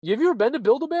Have you ever been to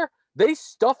Build-A-Bear? They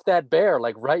stuff that bear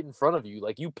like right in front of you.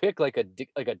 Like you pick like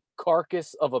a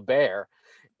carcass of a bear,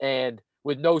 and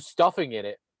with no stuffing in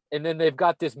it, and then they've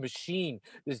got this machine,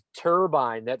 this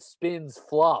turbine that spins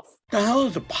fluff. The hell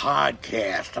is a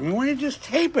podcast? I mean, why don't you just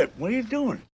tape it? What are you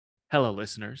doing? Hello,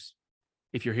 listeners.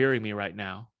 If you're hearing me right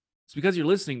now, it's because you're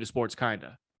listening to Sports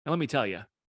Kinda. And let me tell you,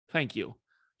 thank you.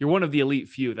 You're one of the elite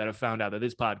few that have found out that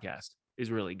this podcast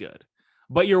is really good.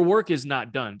 But your work is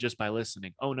not done just by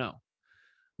listening. Oh, no.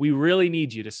 We really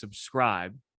need you to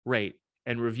subscribe, rate,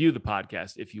 and review the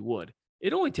podcast if you would.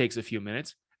 It only takes a few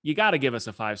minutes. You got to give us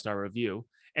a 5-star review.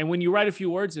 And when you write a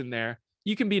few words in there,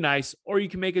 you can be nice or you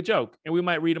can make a joke, and we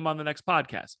might read them on the next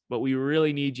podcast. But we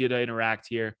really need you to interact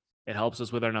here. It helps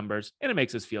us with our numbers, and it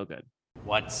makes us feel good.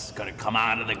 What's gonna come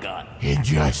out of the gun?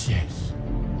 Injustice.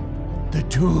 The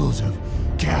tools of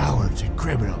cowards and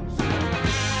criminals.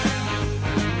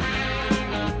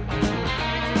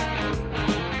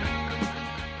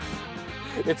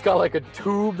 It's got like a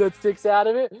tube that sticks out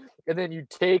of it, and then you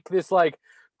take this like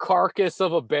carcass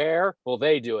of a bear. Well,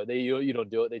 they do it. You don't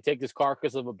do it. They take this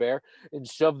carcass of a bear and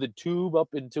shove the tube up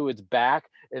into its back,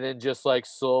 and then just like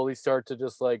slowly start to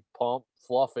just like pump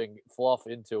fluff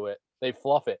into it. They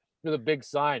fluff it with a big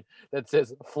sign that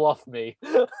says "Fluff me."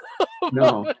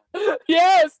 No.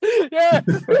 Yes.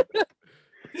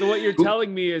 So what you're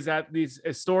telling me is that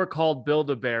a store called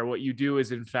Build-A-Bear, what you do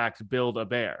is in fact build a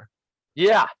bear.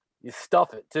 Yeah, you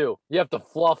stuff it too. You have to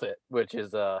fluff it, which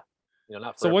is not.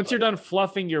 So once you're done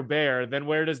fluffing your bear, then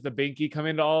where does the binky come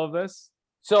into all of this?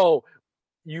 So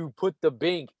you put the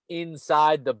bink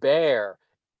inside the bear,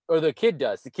 or the kid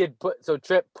does.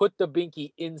 Trip put the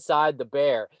binky inside the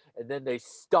bear, and then they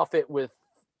stuff it with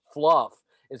fluff,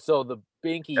 and so the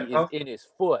binky is in his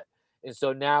foot, and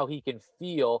so now he can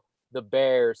feel the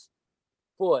bear's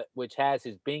foot, which has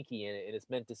his binky in it, and it's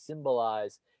meant to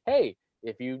symbolize, hey,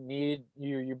 if you need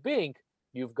your bink,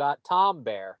 you've got Tom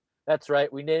Bear. That's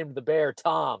right. We named the bear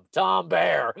Tom. Tom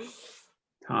Bear.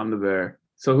 Tom the Bear.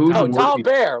 So who's Tom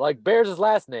Bear? Like Bear's his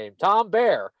last name. Tom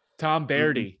Bear. Tom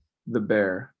Beardy. The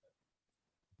Bear.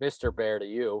 Mr. Bear to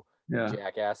you,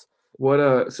 jackass.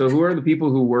 What? So who are the people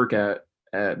who work at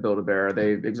Build-A-Bear? Are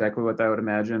they exactly what I would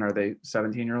imagine? Are they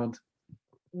 17-year-olds?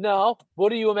 No.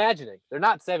 What are you imagining? They're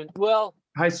not 7. Well,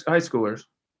 High schoolers.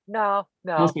 No.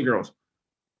 Mostly girls.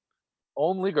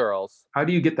 Only girls. How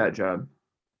do you get that job?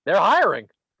 They're hiring.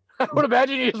 I would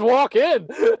imagine you just walk in.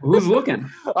 Who's looking?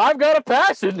 I've got a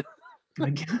passion. I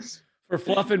guess. For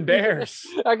fluffing bears.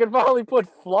 I could probably put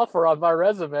fluffer on my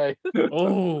resume.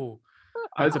 Oh,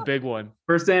 that's a big one.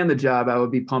 First day on the job, I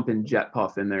would be pumping Jet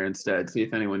Puff in there instead. See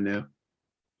if anyone knew.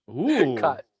 Ooh.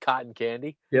 Cotton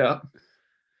candy. Yeah.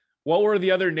 What were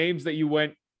the other names that you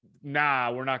went,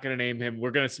 nah, we're not going to name him.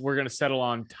 We're going to settle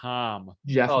on Tom.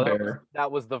 Jeff Bear.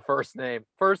 That was the first name.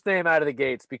 First name out of the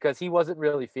gates, because he wasn't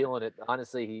really feeling it.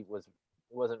 Honestly, he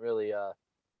wasn't really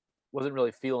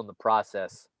feeling the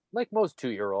process. Like most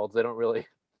 2-year-olds, they don't really.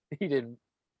 He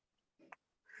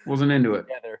wasn't into it.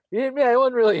 Yeah, he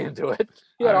wasn't really into it.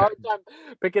 He had a hard time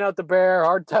picking out the bear,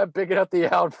 hard time picking out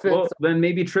the outfits. Well, then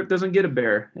maybe Trip doesn't get a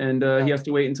bear, and he has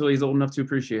to wait until he's old enough to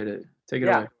appreciate it. Take it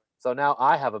away. So now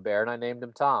I have a bear, and I named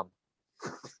him Tom.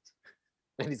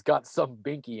 And he's got some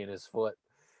binky in his foot.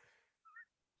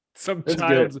 Some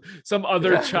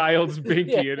other child's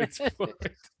binky in its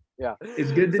foot. Yeah.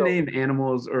 It's good to name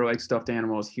animals or like stuffed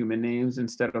animals human names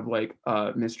instead of like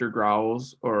Mr.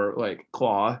 Growls or like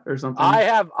Claw or something. I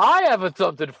have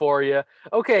something for you.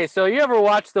 Okay, so you ever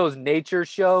watch those nature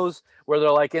shows where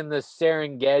they're like in the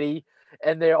Serengeti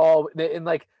and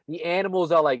like the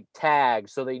animals are like tagged,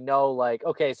 so they know like,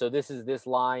 okay, so this is this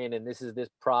lion and this is this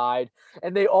pride,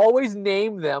 and they always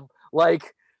name them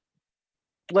like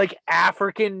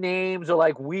African names or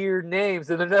like weird names,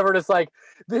 and they're never just like,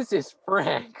 this is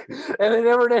Frank, and they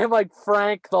never name like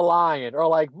Frank the lion or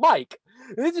like Mike.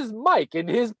 This is Mike and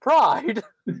his pride.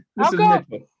 This is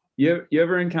Mitchell. You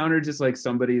ever encountered just like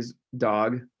somebody's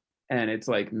dog and it's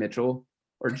like Mitchell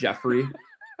or Jeffrey?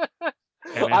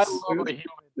 I love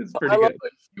a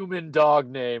human dog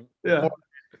name. Yeah.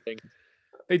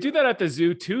 They do that at the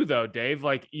zoo too, though, Dave.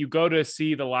 Like you go to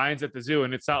see the lions at the zoo,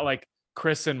 and it's not like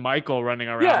Chris and Michael running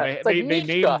around. Yeah, they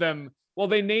name them. Well,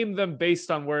 they name them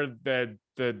based on where the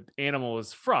animal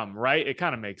is from, right? It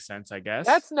kind of makes sense, I guess.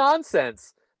 That's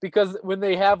nonsense, because when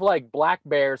they have like black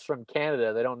bears from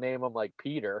Canada, they don't name them like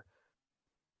Peter.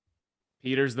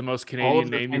 Peter's the most Canadian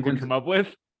name you can come up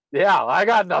with. Yeah, I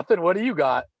got nothing. What do you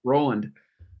got? Roland.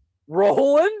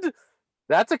 Roland?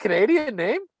 That's a Canadian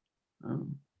name?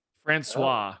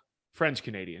 Francois French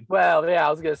Canadian. Well, yeah, I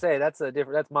was gonna say that's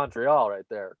Montreal right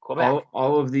there. Quebec,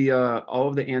 All of the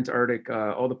Antarctic,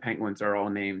 all the penguins are all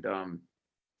named.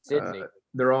 Sydney,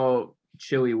 They're all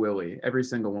Chili Willy, every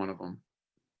single one of them.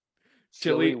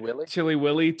 Chili Willy. Chili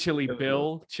Willy, Chili Chili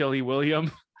Bill, Chili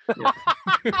William.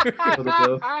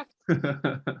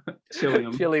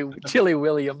 Chili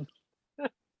William.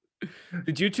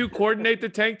 Did you two coordinate the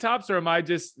tank tops, or am I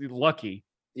just lucky?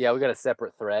 Yeah, we got a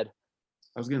separate thread.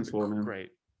 I was getting swole, man. Great.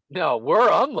 No, we're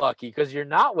unlucky because you're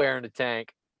not wearing a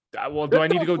tank. Well, do I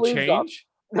need to go Sleeves up. change?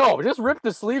 No, just rip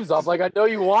the sleeves off like I know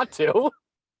you want to.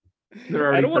 They're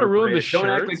already don't wanna ruin the perforated. Don't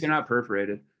act like shirts. they're not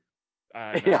perforated.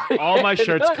 All my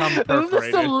shirts come There's just a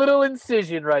perforated. little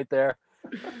incision right there.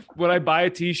 When I buy a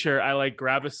t-shirt, I like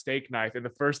grab a steak knife, and the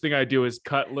first thing I do is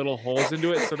cut little holes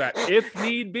into it so that if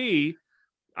need be,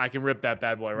 I can rip that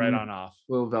bad boy right on off.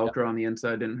 Little Velcro on the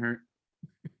inside didn't hurt.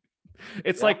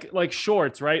 It's Yeah. like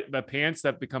shorts, right? The pants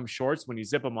that become shorts when you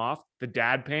zip them off, the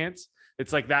dad pants.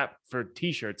 It's like that for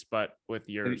t-shirts, but with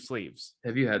your Have you- sleeves.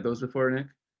 Have you had those before, Nick?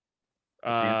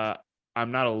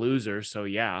 I'm not a loser, so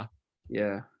yeah.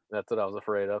 Yeah. That's what I was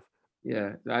afraid of.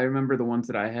 Yeah. I remember the ones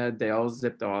that I had, they all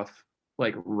zipped off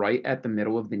like right at the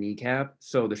middle of the kneecap.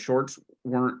 So the shorts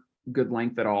weren't good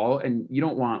length at all. And you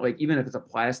don't want, like, even if it's a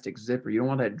plastic zipper, you don't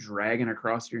want that dragging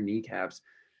across your kneecaps.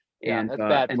 Yeah, And, that's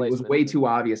bad and it was placement. way too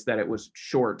obvious that it was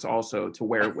shorts also to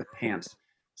wear with pants.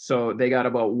 So they got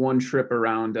about one trip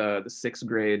around the 6th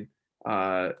grade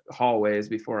hallways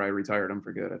before I retired them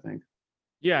for good, I think.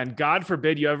 Yeah, and God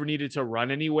forbid you ever needed to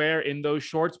run anywhere in those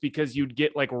shorts because you'd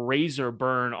get like razor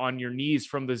burn on your knees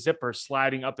from the zipper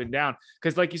sliding up and down.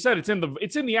 Because, like you said, it's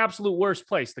in the absolute worst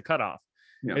place, the cutoff.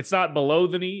 Yeah. It's not below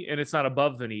the knee and it's not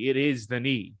above the knee. It is the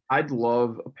knee. I'd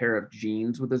love a pair of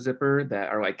jeans with a zipper that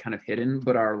are like kind of hidden,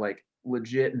 but are like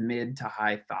legit mid to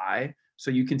high thigh. So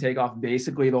you can take off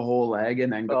basically the whole leg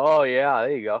and then go. Oh yeah,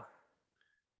 there you go.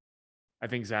 I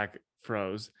think Zach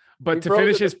froze. But He to froze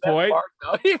finish at the his best point, part,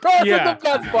 though. He froze Yeah. at the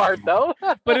best part though.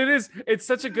 but it's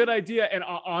such a good idea. And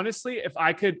honestly, if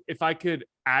I could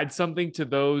add something to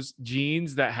those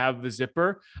jeans that have the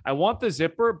zipper, I want the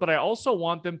zipper, but I also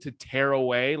want them to tear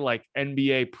away like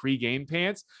NBA pregame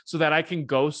pants so that I can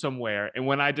go somewhere. And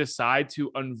when I decide to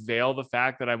unveil the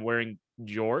fact that I'm wearing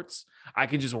jorts, I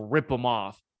can just rip them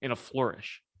off in a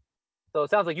flourish. So it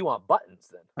sounds like you want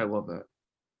buttons then. I love that.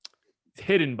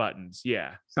 Hidden buttons.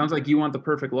 Yeah. Sounds like you want the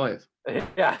perfect life.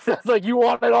 Yeah, it sounds like you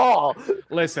want it all.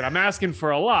 Listen, I'm asking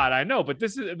for a lot. I know, but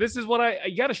this is what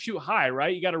you got to shoot high,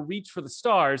 right? You got to reach for the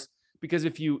stars because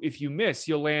if you miss,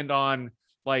 you'll land on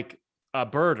like a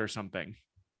bird or something.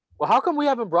 Well, how come we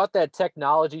haven't brought that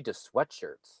technology to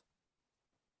sweatshirts?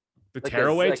 The Like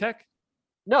tearaway like- tech?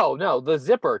 No, the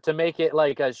zipper to make it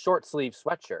like a short sleeve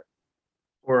sweatshirt.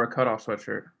 Or a cutoff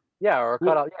sweatshirt. Yeah, or a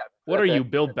Well, cutout. Yeah. What are that's you, it.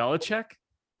 Bill Belichick?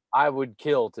 I would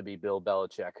kill to be Bill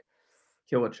Belichick.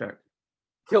 Kill a check.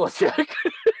 Kill a check.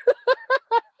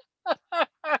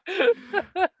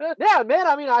 Yeah, man.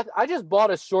 I mean, I just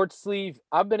bought a short sleeve.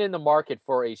 I've been in the market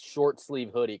for a short sleeve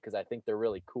hoodie because I think they're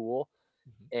really cool.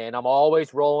 And I'm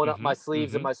always rolling up my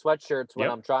sleeves in my sweatshirts when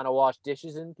Yep. I'm trying to wash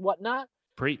dishes and whatnot.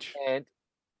 Preach. And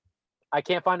I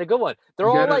can't find a good one. They're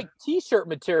You all gotta- like t-shirt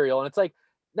material. And it's like,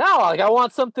 no, like I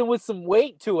want something with some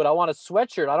weight to it. I want a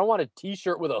sweatshirt. I don't want a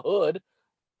t-shirt with a hood.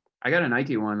 I got a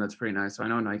Nike one that's pretty nice. I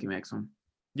know Nike makes them.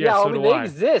 Yeah, so I mean, do they I.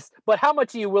 exist. But how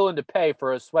much are you willing to pay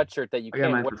for a sweatshirt that you I got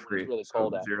can't mine wear for when free. it's really so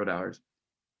cold out? $0.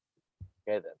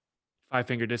 Okay, then.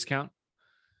 5-finger discount.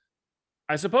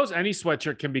 I suppose any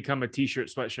sweatshirt can become a t-shirt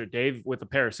sweatshirt, Dave, with a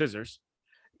pair of scissors.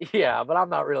 Yeah, but I'm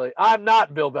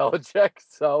not Bill Belichick,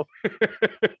 so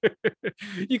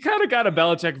You kind of got a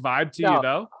Belichick vibe to you, No.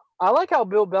 though. I like how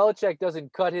Bill Belichick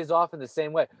doesn't cut his off in the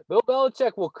same way. Bill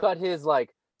Belichick will cut his like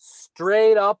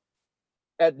straight up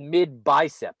at mid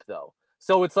bicep though.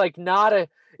 So it's like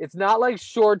it's not like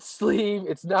short sleeve,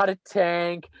 it's not a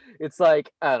tank. It's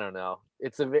like, I don't know.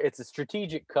 It's a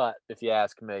strategic cut if you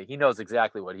ask me. He knows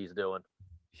exactly what he's doing.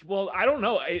 Well, I don't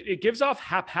know. It gives off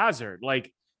haphazard.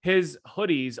 Like his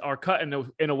hoodies are cut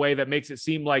in a way that makes it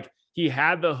seem like he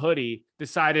had the hoodie,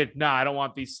 decided, nah, I don't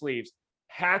want these sleeves,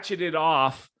 hatcheted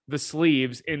off the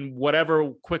sleeves in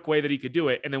whatever quick way that he could do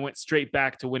it, and then went straight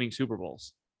back to winning Super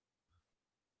Bowls.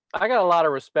 I got a lot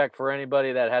of respect for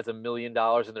anybody that has $1 million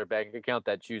in their bank account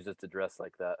that chooses to dress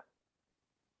like that.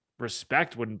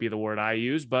 Respect wouldn't be the word I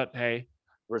use, but hey,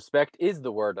 Respect is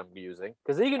the word I'm using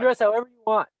because he can dress however you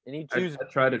want, and he chooses. I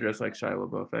try to dress like Shia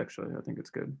LaBeouf, actually. I think it's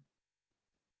good.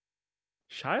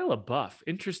 Shia LaBeouf,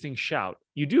 interesting shout.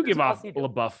 You do give How's off he doing?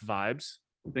 LaBeouf vibes.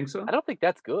 You think so? I don't think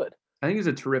that's good. I think he's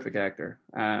a terrific actor.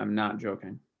 I'm not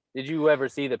joking. Did you ever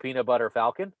see the Peanut Butter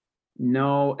Falcon?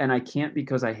 No, and I can't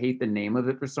because I hate the name of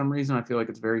it for some reason. I feel like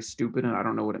it's very stupid and I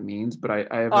don't know what it means, but I have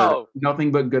heard Oh,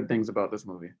 nothing but good things about this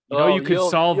movie. You know, oh, you could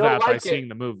solve you'll that by like it. seeing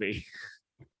the movie.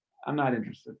 I'm not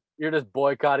interested. You're just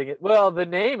boycotting it. Well, the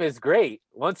name is great.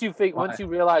 Once you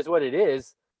realize what it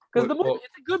is, because the movie, Well,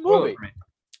 it's a good spoil it movie. for me.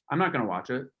 I'm not gonna watch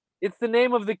it. It's the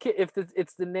name of the kid.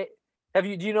 It's the name.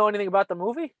 Do you know anything about the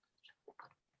movie?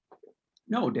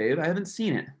 No, Dave, I haven't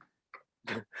seen it.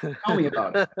 Tell me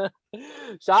about it.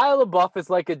 Shia LaBeouf is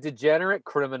like a degenerate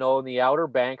criminal in the Outer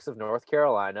Banks of North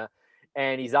Carolina,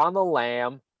 and he's on the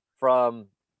lam from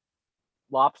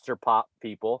lobster pop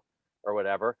people or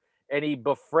whatever, and he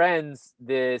befriends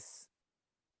this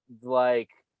like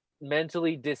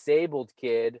mentally disabled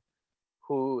kid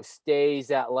who stays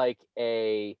at like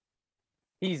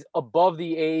he's above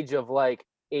the age of like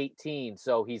 18,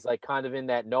 so he's like kind of in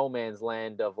that no man's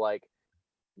land of like,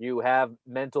 you have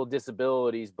mental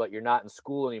disabilities, but you're not in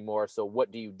school anymore. So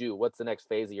what do you do? What's the next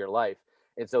phase of your life?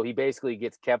 And so he basically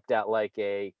gets kept at like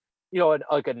for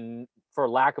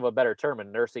lack of a better term, a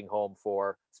nursing home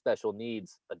for special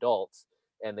needs adults.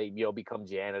 And they, become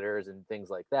janitors and things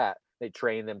like that. They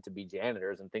train them to be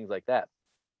janitors and things like that.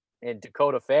 And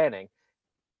Dakota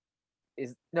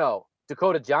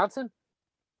Johnson,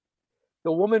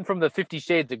 the woman from the 50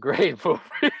 Shades of Grey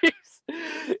movies,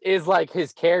 is like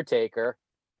his caretaker.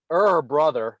 Or her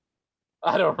brother,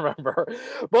 I don't remember.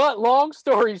 But long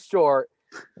story short,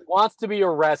 he wants to be a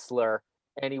wrestler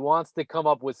and he wants to come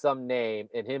up with some name.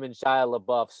 And him and Shia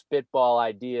LaBeouf spitball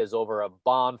ideas over a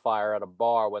bonfire at a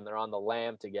bar when they're on the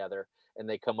lam together, and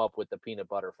they come up with the Peanut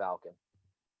Butter Falcon.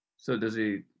 So does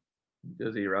he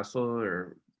wrestle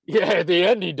or? Yeah, at the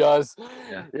end he does.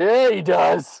 Yeah, he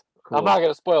does. Cool. I'm not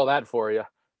gonna spoil that for you.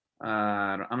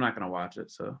 I'm not gonna watch it.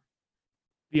 So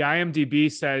the IMDb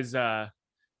says.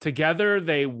 Together,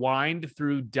 they wind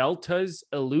through deltas,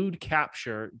 elude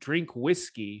capture, drink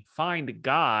whiskey, find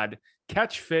God,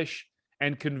 catch fish,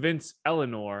 and convince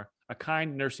Eleanor, a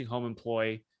kind nursing home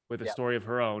employee with a story of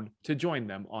her own, to join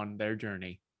them on their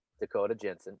journey. Dakota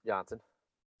Johnson.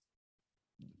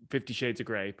 50 Shades of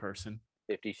Grey person.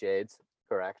 50 Shades,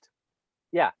 correct.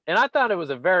 Yeah, and I thought it was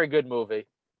a very good movie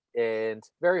and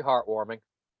very heartwarming.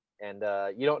 And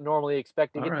you don't normally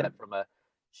expect to get that from a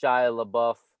Shia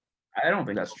LaBeouf. I don't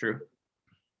think that's true.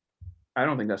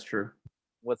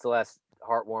 What's the last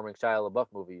heartwarming Shia LaBeouf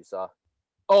movie you saw?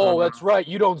 Oh, that's right.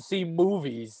 You don't see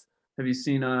movies. Have you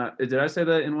seen did I say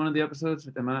that in one of the episodes?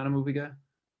 Am I not a movie guy?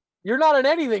 You're not an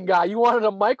anything guy. You wanted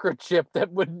a microchip that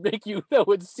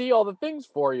would see all the things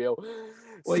for you.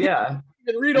 Well, yeah.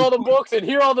 And read all the books and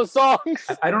hear all the songs.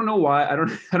 I don't know why. I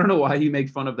don't know why you make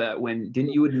fun of that when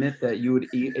didn't you admit that you would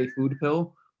eat a food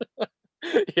pill?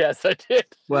 Yes, I did.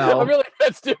 Well, I feel like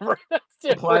that's different.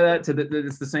 Apply that to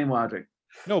it's the same logic.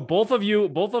 No, both of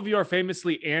you are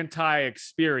famously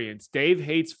anti-experience. Dave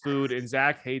hates food and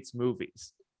Zach hates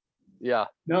movies. Yeah.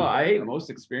 No, I hate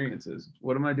most experiences.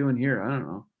 What am I doing here? I don't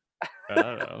know.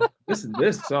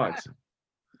 This sucks.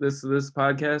 This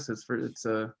podcast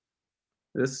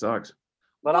this sucks.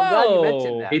 But I'm glad you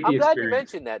mentioned that. I'm glad you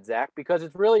mentioned that, Zach, because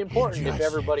it's really important if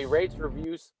everybody rates,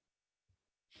 reviews,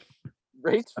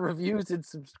 and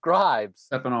subscribes.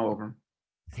 Stepping all over him.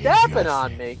 Stepping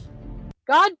on me.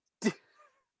 God. Is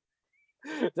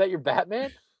that your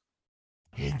Batman?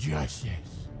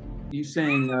 Injustice. You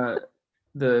saying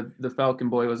the Falcon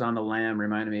Boy was on the lam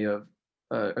reminded me of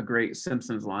a great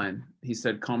Simpsons line. He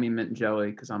said, "Call me mint and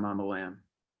jelly because I'm on the lam."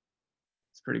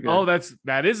 It's pretty good. Oh,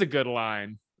 that is a good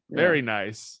line. Yeah. Very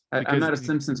nice. I'm not a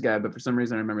Simpsons guy, but for some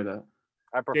reason I remember that.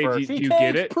 I prefer. Dave, do you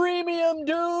get it? Premium,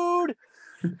 dude.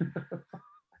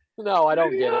 No, I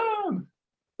don't get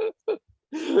it.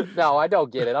 No, I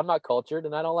don't get it. I'm not cultured,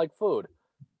 and I don't like food.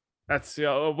 That's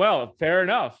well, fair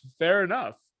enough. Fair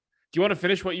enough. Do you want to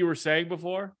finish what you were saying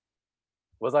before?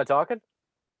 Was I talking?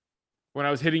 When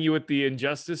I was hitting you with the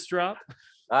injustice drop?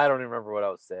 I don't even remember what I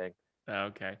was saying.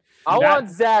 Okay. I want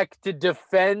Zach to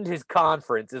defend his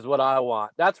conference is what I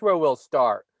want. That's where we'll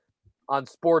start on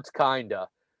Sports Kinda.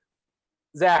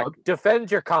 Zach,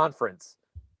 defend your conference.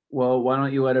 Well, why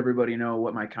don't you let everybody know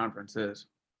what my conference is?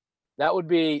 That would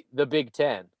be the Big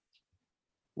Ten.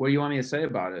 What do you want me to say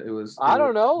about it? I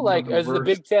don't know. Like, is the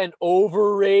Big Ten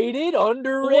overrated,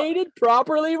 underrated,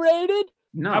 properly rated?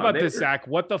 No. How about this, Zach?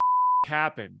 What the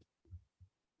happened?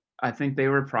 I think they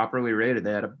were properly rated.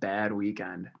 They had a bad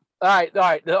weekend. All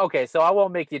right. Okay, so I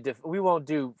won't make you. We won't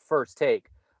do first take,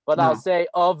 but I'll say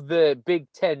of the Big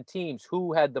Ten teams,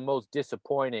 who had the most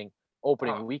disappointing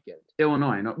opening weekend?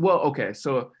 Illinois. No. Well, okay,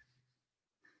 so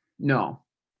no,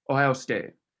 Ohio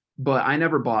State. But I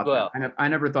never bought them. I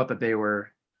never thought that they were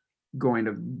going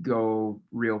to go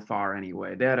real far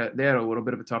anyway. They had a little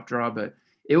bit of a tough draw, but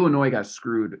Illinois got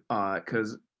screwed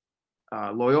because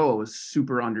Loyola was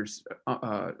super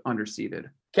underseeded.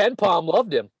 Ken Palm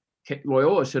loved him.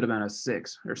 Loyola should have been a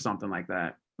 6 or something like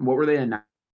that. And what were they in?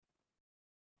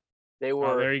 They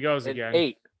were there he goes an again.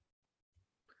 8.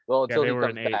 Well, until they he were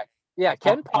comes an 8. back. Yeah,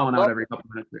 Ken Palm Calling out loved every couple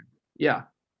minutes. Yeah.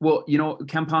 Well,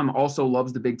 Ken Palm also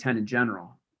loves the Big Ten in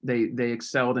general. They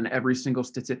excelled in every single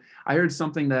statistic. I heard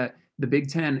something that the Big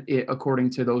Ten,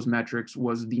 according to those metrics,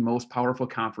 was the most powerful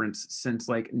conference since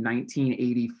like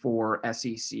 1984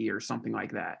 SEC or something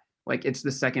like that. Like it's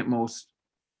the second most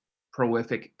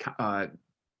prolific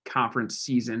conference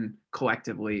season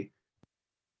collectively,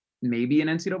 maybe in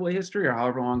NCAA history or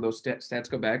however long those stats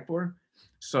go back for.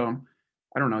 So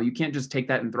I don't know. You can't just take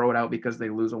that and throw it out because they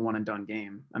lose a one and done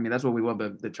game. I mean, that's what we love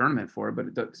the tournament for, but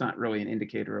it's not really an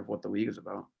indicator of what the league is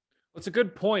about. It's a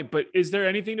good point, but is there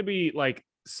anything to be like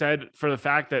said for the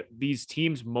fact that these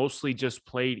teams mostly just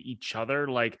played each other?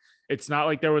 Like it's not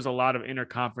like there was a lot of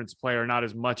interconference play or not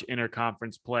as much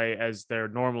interconference play as there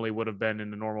normally would have been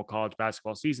in the normal college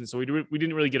basketball season. So we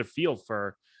didn't really get a feel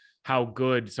for how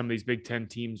good some of these Big Ten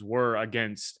teams were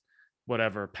against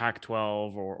whatever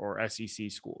Pac-12 or SEC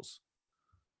schools.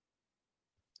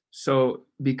 So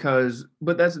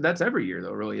but that's every year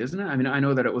though, really, isn't it? I mean, I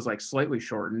know that it was like slightly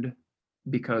shortened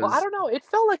because Well, I don't know. It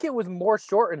felt like it was more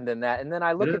shortened than that. And then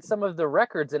I look at some of the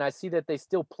records and I see that they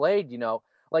still played,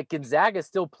 like Gonzaga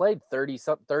still played 30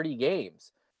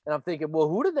 games. And I'm thinking, well,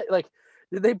 who did they like?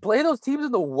 Did they play those teams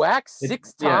in the WAC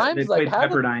 6 times? They played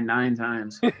Pepperdine 9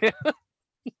 times.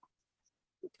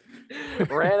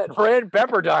 ran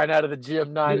Pepperdine out of the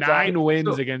gym 9 times.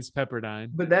 Wins against Pepperdine.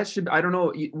 But that should, I don't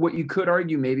know, what you could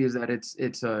argue maybe is that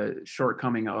it's a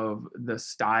shortcoming of the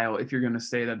style. If you're going to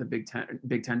say that the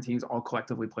Big Ten teams all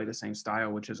collectively play the same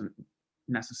style, which isn't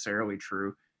necessarily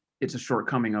true, it's a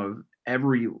shortcoming of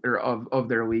of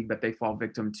their league that they fall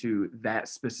victim to that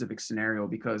specific scenario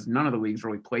because none of the leagues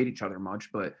really played each other much,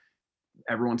 but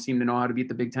everyone seemed to know how to beat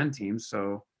the Big Ten teams.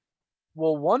 So.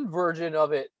 Well, one version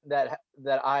of it that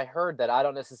I heard that I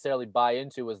don't necessarily buy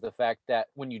into was the fact that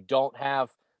when you don't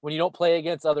play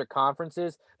against other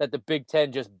conferences, that the Big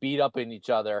Ten just beat up in each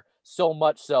other so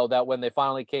much so that when they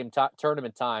finally came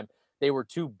tournament time, they were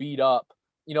too beat up.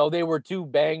 They were too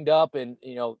banged up and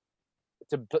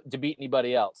to beat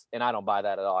anybody else. And I don't buy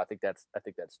that at all. I think that's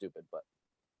stupid. But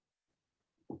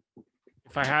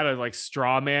if I had a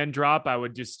straw man drop, I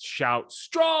would just shout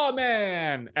straw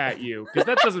man at you because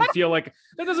that doesn't feel like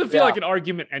like an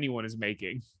argument anyone is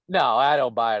making. No, I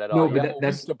don't buy it at all. No, but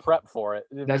that's to prep for it.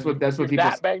 That's what people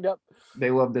that banged up. They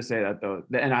love to say that though,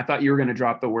 and I thought you were going to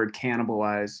drop the word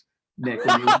cannibalize, Nick,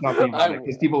 when you were talking about it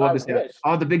because people love to say that.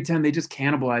 Oh, the Big Ten, they just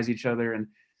cannibalize each other, and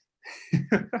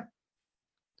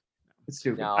it's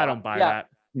stupid. No, I don't buy that.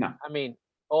 No, I mean,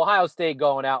 Ohio State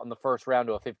going out in the first round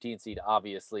to a 15 seed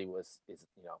obviously is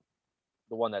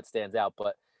the one that stands out.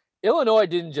 But Illinois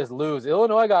didn't just lose.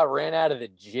 Illinois got ran out of the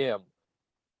gym.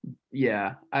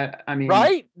 Yeah, I mean,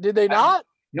 right? Did they not?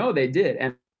 No, they did.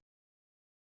 And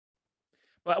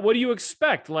but what do you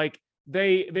expect? Like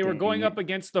they were going up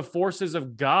against the forces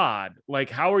of God. Like,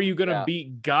 how are you going to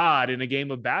beat God in a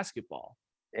game of basketball?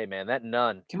 Hey man, that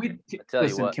none. Can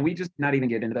we just not even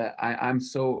get into that? I'm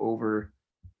so over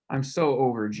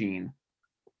Gene.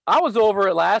 I was over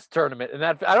it last tournament, and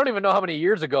I don't even know how many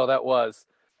years ago that was.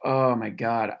 Oh my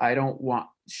God.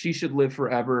 She should live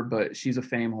forever, but she's a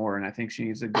fame whore, and I think she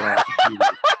needs to go out.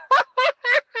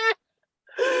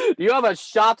 Do you have a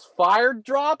shots fired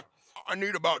drop? I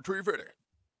need about 350.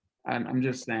 I'm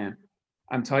just saying.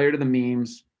 I'm tired of the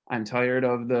memes. I'm tired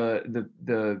of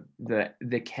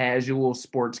the casual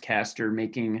sportscaster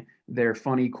making their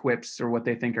funny quips or what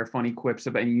they think are funny quips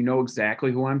about. And you know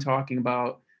exactly who I'm talking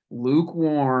about.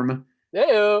 Lukewarm.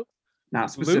 Ew. Not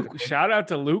specifically. Shout out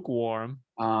to Lukewarm.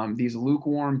 These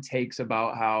lukewarm takes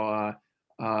about how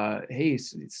hey,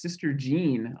 Sister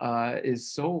Jean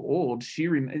is so old.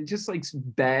 Just like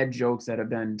bad jokes that have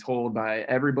been told by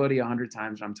everybody 100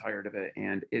 times. I'm tired of it,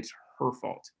 and it's her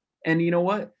fault. And you know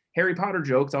what? Harry Potter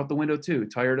jokes out the window too.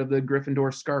 Tired of the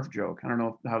Gryffindor scarf joke. I don't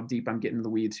know how deep I'm getting in the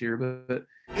weeds here, but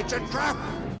It's a trap.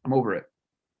 I'm over it.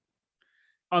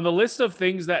 On the list of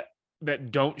things that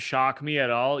don't shock me at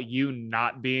all, you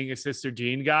not being a Sister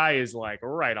Jean guy is like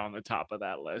right on the top of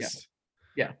that list.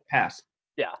 Yeah, pass.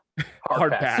 Yeah.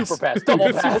 Hard pass. Super pass.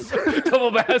 Double pass.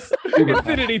 Double pass.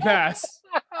 Infinity pass.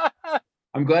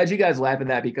 I'm glad you guys laugh at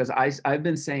that because I've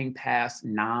been saying pass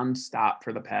nonstop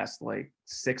for the past like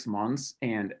 6 months,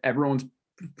 and everyone's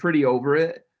pretty over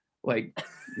it. Like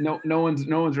no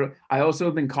one's real. I also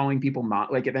have been calling people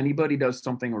like if anybody does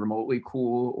something remotely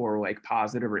cool or like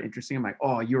positive or interesting, I'm like,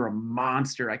 oh, you're a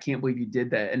monster. I can't believe you did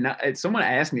that. And someone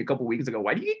asked me a couple weeks ago,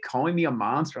 why do you keep calling me a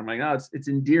monster? I'm like, no, it's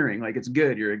endearing. Like it's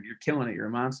good. You're killing it. You're a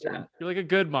monster. You're like a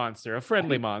good monster, a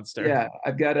friendly monster. Yeah,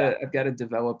 I've got to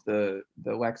develop the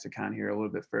lexicon here a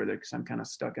little bit further because I'm kind of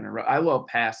stuck in a rut. I love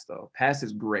pass though. Pass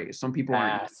is great. Some people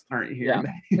aren't hearing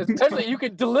that. Especially you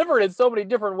can deliver it in so many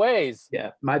different ways.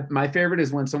 Yeah, my favorite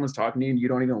is when someone's talking to you and you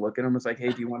don't even look at them. It's like,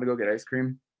 hey, do you want to go get ice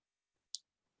cream?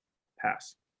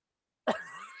 Pass.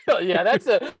 Yeah, that's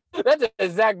a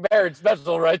Zach Barrett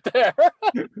special right there.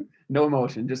 No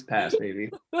emotion, just pass,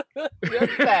 baby.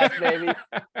 Just pass, baby.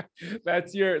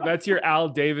 That's your Al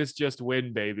Davis just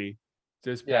win, baby.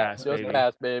 Just pass, just baby.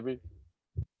 pass, baby.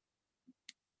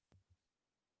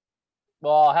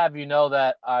 Well, I'll have you know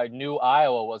that I knew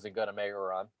Iowa wasn't going to make a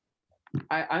run.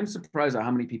 I'm surprised at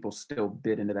how many people still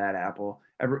bid into that apple.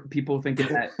 People thinking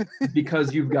that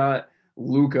because you've got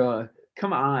Luka.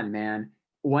 Come on, man.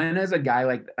 When as a guy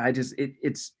like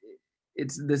it's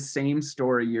the same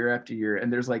story year after year,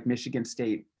 and there's like Michigan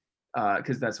State,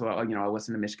 because that's what I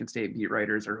listen to Michigan State beat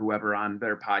writers or whoever on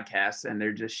their podcasts, and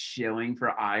they're just shilling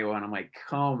for Iowa, and I'm like,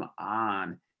 come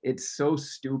on, it's so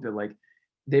stupid. Like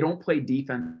they don't play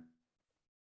defense.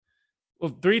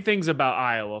 Well, three things about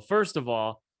Iowa. First of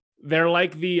all, they're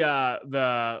like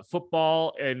the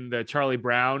football in the Charlie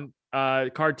Brown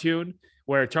cartoon,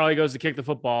 where Charlie goes to kick the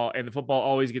football and the football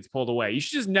always gets pulled away. You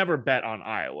should just never bet on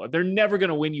Iowa. They're never going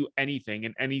to win you anything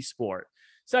in any sport.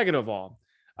 Second of all,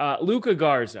 Luka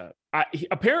Garza.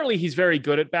 Apparently, he's very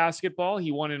good at basketball.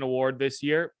 He won an award this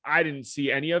year. I didn't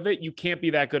see any of it. You can't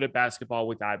be that good at basketball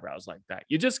with eyebrows like that.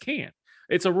 You just can't.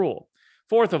 It's a rule.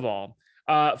 Fourth of all,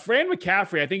 Fran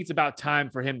McCaffrey, I think it's about time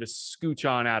for him to scooch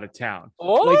on out of town.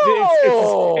 Like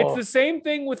it's the same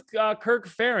thing with Kirk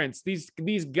Ferentz.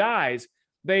 These guys,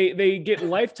 they get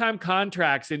lifetime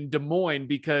contracts in Des Moines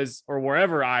or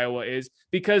wherever Iowa is,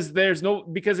 because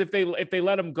if they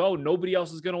let them go, nobody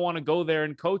else is going to want to go there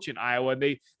and coach in Iowa.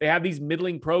 They have these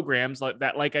middling programs like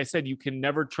that. Like I said, you can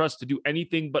never trust to do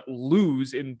anything but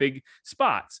lose in big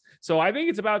spots. So I think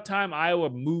it's about time Iowa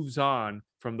moves on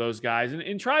from those guys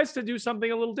and tries to do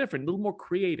something a little different, a little more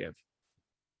creative.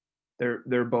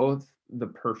 They're both the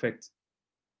perfect,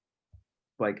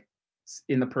 like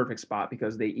in the perfect spot,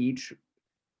 because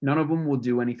none of them will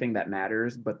do anything that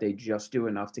matters, but they just do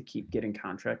enough to keep getting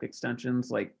contract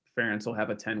extensions. Like Ferentz will have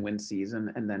a 10-win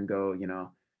season and then go,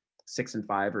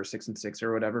 6-5 or 6-6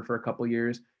 or whatever for a couple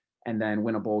years, and then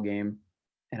win a bowl game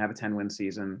and have a 10-win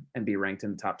season and be ranked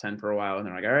in the top 10 for a while. And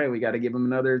they're like, all right, we got to give him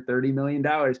another $30 million.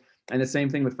 And the same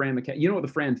thing with Fran McCaffrey. You know what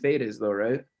the Fran fade is though,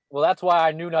 right? Well, that's why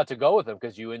I knew not to go with him,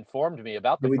 because you informed me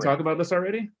about the Did we talk about this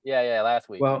already? Yeah, last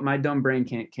week. Well, my dumb brain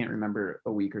can't remember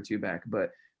a week or two back, but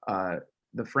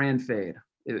the Fran fade,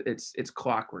 it's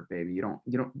clockwork, baby.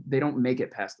 They don't make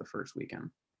it past the first weekend.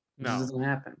 No. This doesn't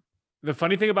happen. The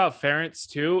funny thing about Ferentz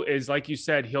too is, like you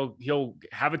said, he'll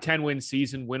have a 10-win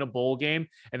season, win a bowl game,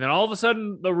 and then all of a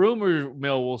sudden the rumor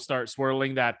mill will start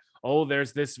swirling that, oh,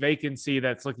 there's this vacancy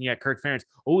that's looking at Kirk Ferentz.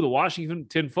 Oh, the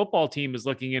Washington football team is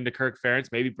looking into Kirk Ferentz.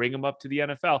 Maybe bring him up to the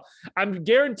NFL. I'm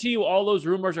guarantee you all those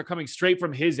rumors are coming straight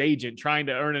from his agent trying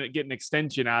to get an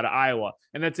extension out of Iowa.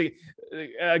 And that's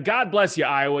God bless you,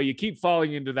 Iowa. You keep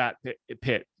falling into that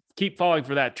pit. Keep falling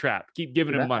for that trap. Keep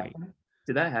giving him money.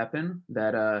 Did that happen?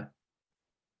 That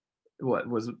what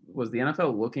was the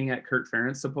NFL looking at Kirk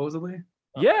Ferentz supposedly?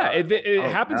 Yeah,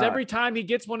 it happens every time he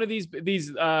gets one of these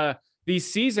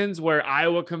seasons where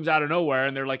Iowa comes out of nowhere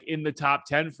and they're like in the top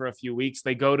 10 for a few weeks.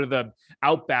 They go to the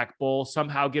Outback Bowl,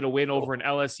 somehow get a win over an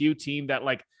LSU team that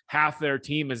like half their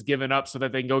team has given up so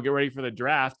that they can go get ready for the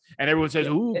draft. And everyone says,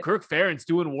 ooh, Kirk Ferentz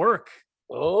doing work.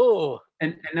 Oh,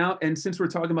 and since we're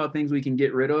talking about things we can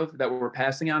get rid of that we're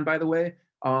passing on, by the way,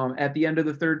 at the end of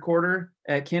the third quarter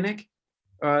at Kinnick,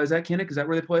 is that Kinnick? Is that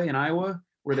where they play in Iowa?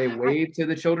 Where they wave to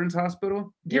the Children's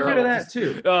Hospital? Get rid of that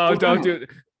too. Oh, don't do it.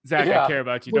 Zach, I care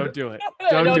about you. Don't do it.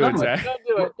 Don't do it, Zach.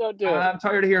 Don't do it. I'm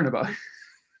tired of hearing about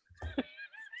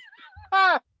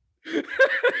it.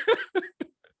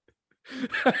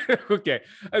 Okay.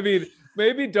 I mean,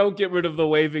 maybe don't get rid of the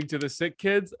waving to the sick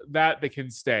kids. That they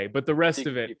can stay. But the rest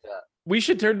of it, we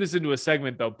should turn this into a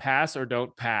segment, though. Pass or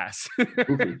don't pass.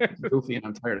 Goofy, and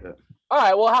I'm tired of it. All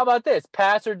right, well, how about this?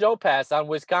 Pass or don't pass on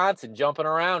Wisconsin jumping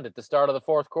around at the start of the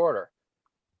fourth quarter.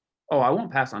 Oh, I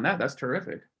won't pass on that. That's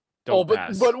terrific.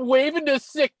 Pass. But waving to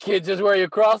sick kids is where you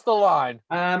cross the line.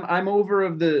 I'm over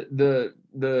of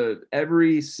the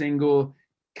every single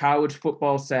college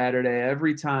football Saturday,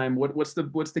 every time. What's the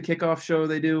kickoff show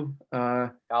they do?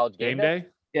 College game day.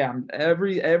 Yeah,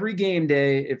 every game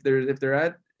day. If they're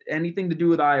at anything to do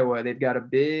with Iowa, they've got a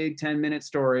big 10-minute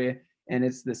story, and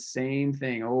it's the same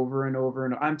thing over and over.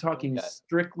 And I'm talking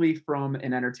strictly from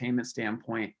an entertainment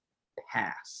standpoint.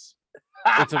 Pass.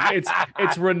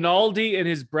 It's Rinaldi in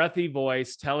his breathy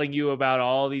voice telling you about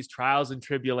all these trials and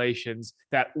tribulations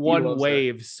that one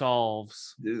wave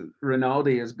solves. Dude,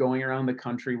 Rinaldi is going around the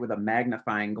country with a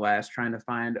magnifying glass trying to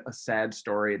find a sad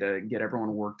story to get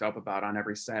everyone worked up about on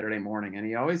every Saturday morning, and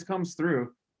he always comes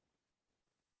through.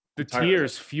 The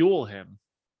tears fuel him.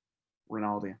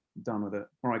 Rinaldi, done with it.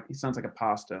 More like he sounds like a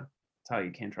pasta. That's how you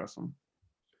can't trust him.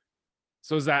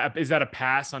 So is that a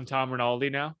pass on Tom Rinaldi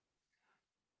now?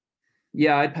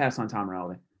 Yeah, I'd pass on Tom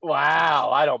Rinaldi.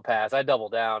 Wow, I don't pass. I double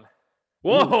down.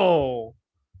 Whoa.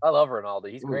 I love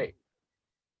Rinaldi. He's great.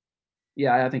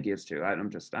 Yeah, I think he is too. I'm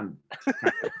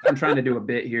trying to do a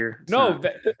bit here.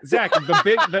 Zach,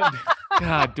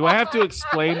 God, do I have to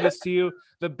explain this to you?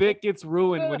 The bit gets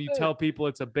ruined when you tell people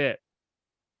it's a bit.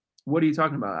 What are you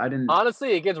talking about? I didn't.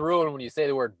 Honestly, it gets ruined when you say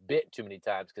the word bit too many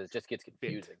times because it just gets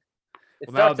confusing. It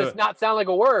starts to not sound like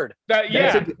a word. Bit.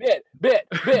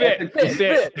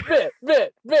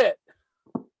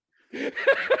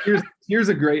 Here's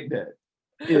a great bit.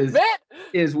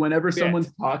 Is whenever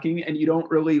someone's talking and you don't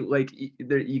really like,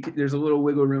 there's a little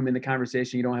wiggle room in the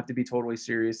conversation. You don't have to be totally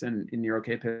serious and you're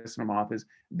okay pissing them off.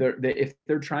 If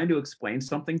they're trying to explain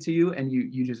something to you and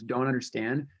you just don't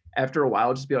understand, after a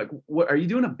while, just be like, "What are you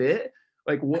doing a bit?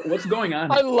 Like what's going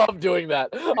on?" I love doing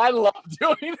that.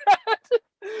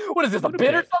 What is this, a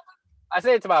bit or something? I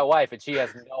say it to my wife and she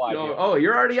has no idea. Oh,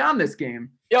 you're already on this game.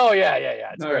 Oh yeah.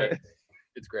 It's great. Right.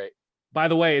 It's great. By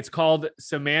the way, it's called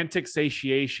semantic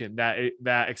satiation,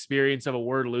 that experience of a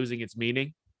word losing its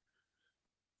meaning.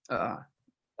 It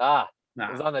was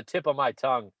on the tip of my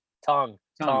tongue. Tongue.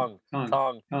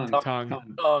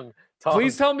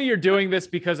 Please tell me you're doing this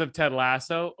because of Ted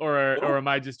Lasso, or am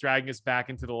I just dragging us back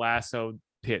into the Lasso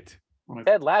pit?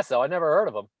 Ted Lasso, I never heard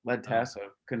of him. Led Tasso,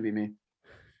 couldn't be me.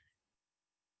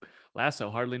 Lasso,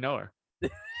 hardly know her.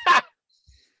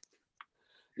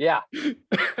 Yeah.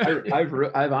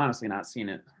 I've honestly not seen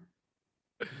it.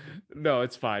 No,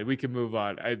 it's fine. We can move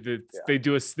on. They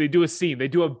do a scene. They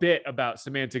do a bit about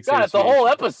semantic satiation. It's a whole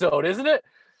episode, isn't it?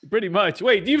 Pretty much.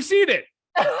 Wait, you've seen it?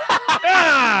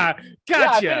 Gotcha.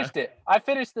 Yeah, I finished it. I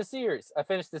finished the series. I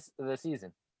finished the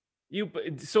season.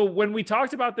 So when we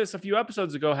talked about this a few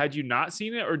episodes ago, had you not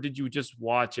seen it, or did you just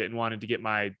watch it and wanted to get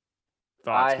my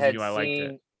thoughts because you knew I liked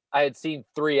it? I had seen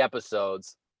 3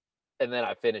 episodes, and then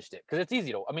I finished it because it's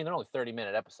easy to. I mean, they're only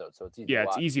 30-minute episodes, so it's easy. Yeah, to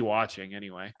watch. It's easy watching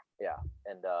anyway. Yeah,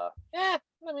 and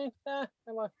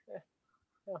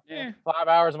 5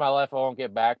 hours of my life I won't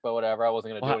get back, but whatever. I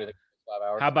wasn't going to do anything for 5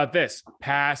 hours. How about this?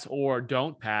 Pass or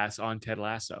don't pass on Ted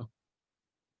Lasso?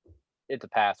 It's a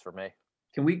pass for me.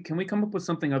 Can we come up with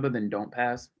something other than don't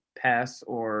pass? Pass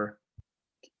or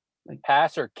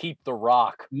pass or keep the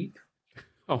rock. Keep?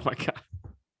 Oh my god.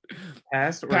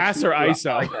 Pass or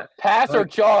ISO. Like pass or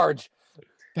charge.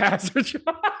 Pass or charge.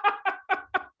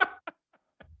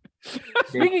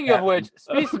 Speaking of which,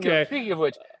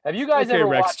 have you guys ever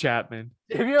Rex watched Chapman?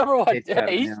 Have you ever watched?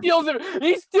 He steals it.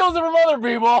 He steals it from other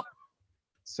people.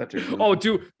 Such a. Oh,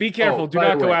 dude, be careful. Do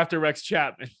not go after Rex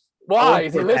Chapman. Why?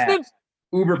 Is he listening?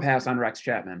 Uber pass on Rex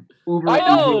Chapman. I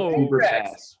know. Uber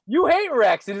pass. You hate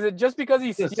Rex. Is it just because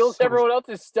he steals everyone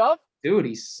else's stuff? Dude,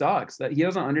 he sucks. That he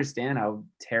doesn't understand how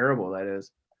terrible that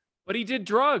is. But he did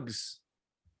drugs.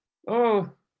 Oh,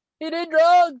 he did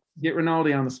drugs. Get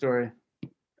Rinaldi on the story.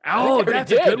 Oh,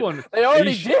 that's a good one. They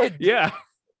already did. Yeah.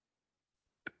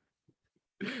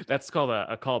 That's called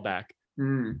a callback.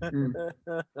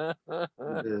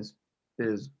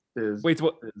 Wait,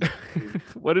 what?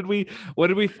 What did we?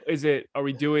 Is it? Are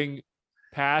we doing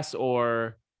pass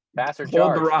or charge?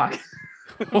 Hold the rock.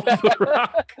 Hold the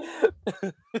rock.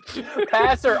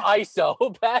 Pass or ISO.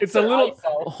 It's a little.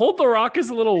 ISO. Hold the rock is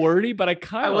a little wordy, but I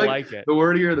kind of like it. The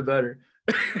wordier, the better.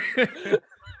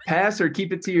 Pass or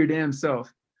keep it to your damn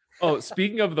self. Oh,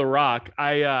 speaking of the rock,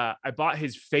 I bought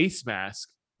his face mask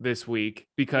this week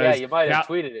because you might have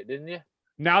tweeted it, didn't you?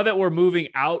 Now that we're moving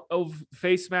out of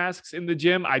face masks in the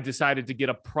gym, I decided to get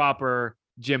a proper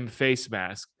gym face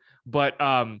mask. But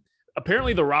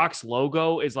apparently the Rock's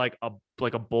logo is like a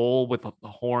bull with the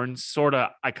horns, sort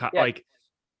of like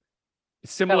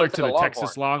similar to the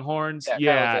Texas Longhorns.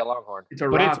 Yeah, like a longhorn. It's a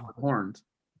rock with horns.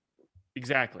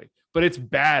 Exactly. But it's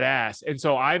badass. And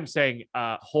so I'm saying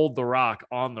hold the rock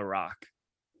on the rock.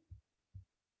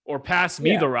 Or pass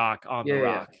me the rock on the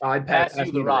rock. I'd pass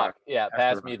you the rock. Yeah,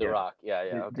 pass me the rock. Yeah.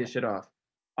 Okay. Dish it off.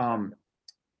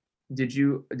 Did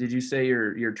you say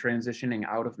you're transitioning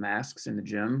out of masks in the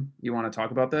gym? You want to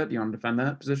talk about that? Do you want to defend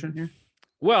that position here?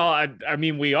 Well, I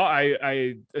mean,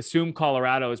 I assume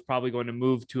Colorado is probably going to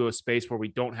move to a space where we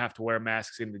don't have to wear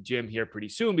masks in the gym here pretty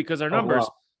soon because our numbers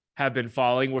have been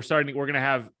falling. We're going to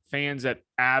have fans at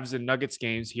Avs and Nuggets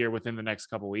games here within the next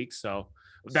couple of weeks. So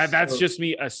that's just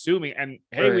me assuming. And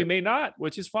hey, we may not,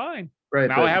 which is fine. Right.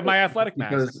 Now I have my athletic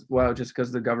mask. Just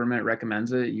because the government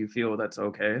recommends it, you feel that's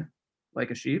okay? Like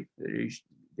a sheep? Are you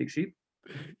big sheep?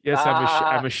 Yes,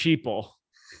 I'm a sheeple.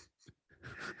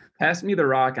 Pass me the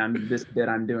rock on this bit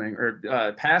I'm doing,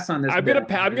 or pass on this. I'm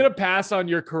gonna pass on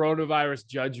your coronavirus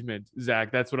judgment,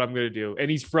 Zach. That's what I'm gonna do.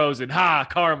 And he's frozen. Ha,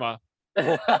 karma.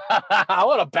 I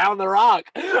want to pound the rock.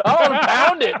 I want to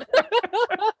pound it.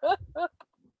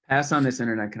 Pass on this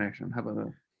internet connection. How about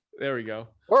that? There we go.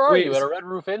 Where are you? At a Red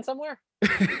Roof Inn somewhere?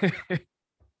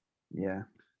 Yeah.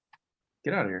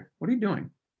 Get out of here. What are you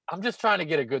doing? I'm just trying to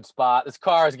get a good spot. This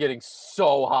car is getting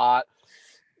so hot.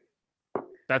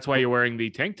 That's why you're wearing the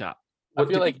tank top. I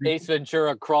feel like Ace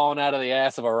Ventura crawling out of the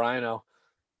ass of a rhino.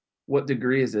 What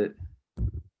degree is it?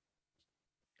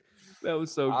 That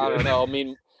was so good. I don't know. I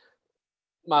mean,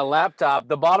 my laptop,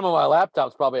 the bottom of my laptop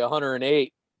is probably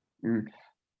 108.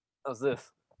 How's this?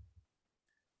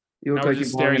 You look I was like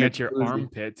just staring at your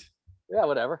armpit. Yeah,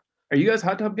 whatever. Are you guys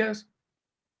hot tub guys?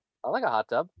 I like a hot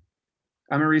tub.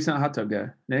 I'm a recent hot tub guy.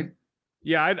 Nick?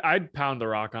 Yeah, I'd pound the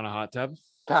rock on a hot tub.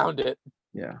 Pound it.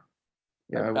 Yeah.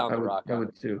 Yeah, I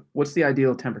would too. What's the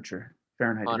ideal temperature?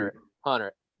 Fahrenheit.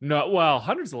 100. No, well,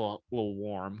 100's a little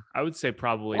warm. I would say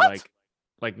probably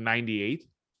like 98.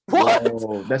 What?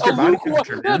 Whoa, that's your body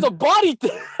temperature, man. That's a body.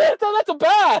 That's a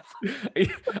bath.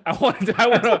 I want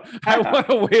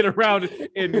to wait around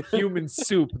in human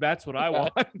soup. That's what I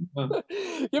want.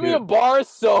 Give me a bar of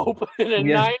soap in a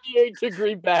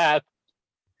 98-degree bath.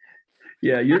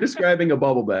 Yeah, you're describing a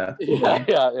bubble bath.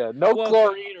 Yeah. No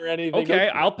chlorine or anything. Okay,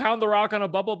 I'll pound the rock on a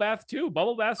bubble bath too.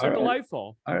 Bubble baths are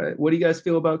delightful. All right. What do you guys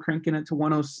feel about cranking it to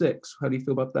 106? How do you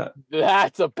feel about that?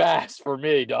 That's a pass for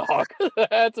me, dog.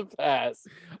 That's a pass.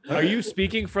 Are you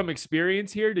speaking from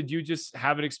experience here? Did you just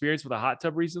have an experience with a hot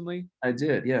tub recently? I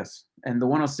did, yes. And the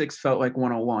 106 felt like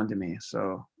 101 to me.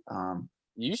 So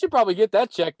you should probably get that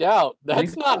checked out.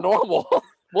 That's not normal.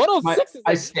 106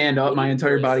 I stand up, my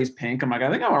entire body's pink. I'm like,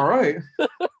 I think I'm all right.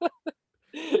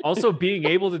 Also, being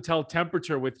able to tell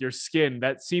temperature with your skin,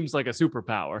 that seems like a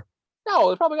superpower. No,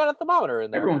 it's probably got a thermometer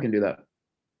in there. Everyone can do that.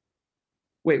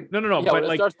 Wait. No. Yeah, but when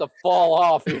it starts to fall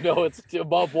off, it's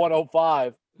above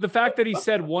 105. The fact that he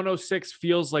said 106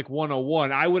 feels like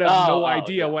 101, I would have no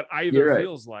idea what either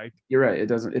feels like. You're right. It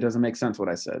doesn't make sense what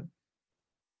I said.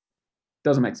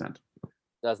 Doesn't make sense.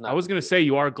 I was gonna say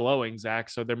you are glowing, Zach,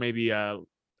 so there may be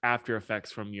after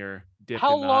effects from your dip.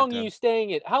 How long are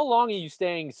you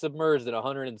staying submerged at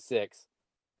 106?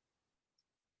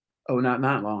 Oh, not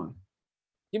long.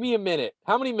 Give me a minute.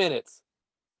 How many minutes?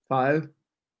 5.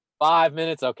 5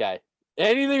 minutes. Okay.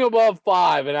 Anything above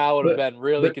 5, and I would have been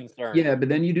really concerned. Yeah, but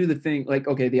then you do the thing like,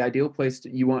 okay, the ideal place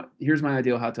here's my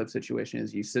ideal hot tub situation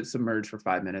is you sit submerged for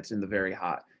 5 minutes in the very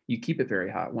hot. You keep it very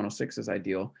hot. 106 is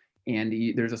ideal. And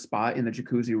there's a spot in the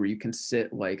jacuzzi where you can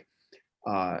sit like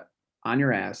on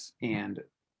your ass and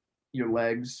your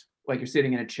legs, like you're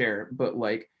sitting in a chair, but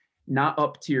like not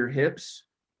up to your hips.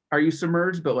 Are you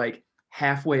submerged? But like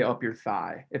halfway up your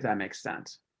thigh, if that makes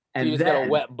sense. And so you just got a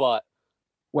wet butt.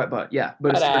 Wet butt, yeah.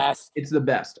 But it's the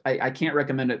best. I can't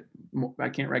recommend it. I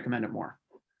can't recommend it more.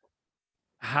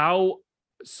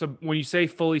 When you say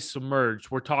fully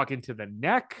submerged, we're talking to the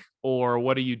neck, or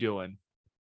what are you doing?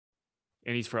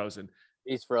 And he's frozen.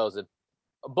 He's frozen.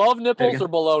 Above nipples or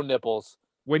below nipples?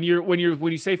 When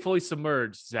you say fully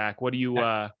submerged, Zach, what do you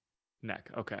neck?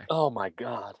 Okay. Oh my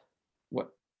God. What?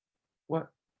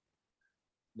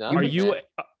 No,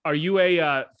 are you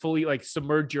a fully like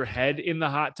submerge your head in the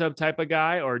hot tub type of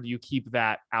guy, or do you keep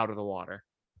that out of the water?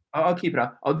 I'll keep it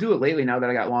up. I'll do it lately now that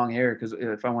I got long hair, because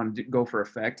if I want to go for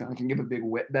effect, I can give a big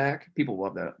wet back. People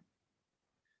love that.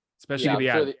 Especially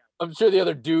I'm sure the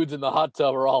other dudes in the hot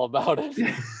tub are all about it.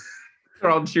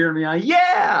 They're all cheering me on.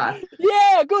 Yeah,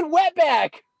 good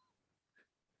wetback.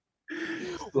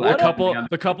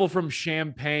 The couple from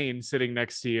Champagne sitting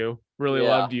next to you really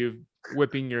loved you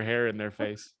whipping your hair in their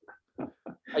face.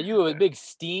 Are you a big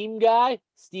steam guy?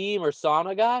 Steam or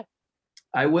sauna guy?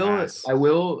 I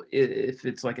will if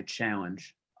it's like a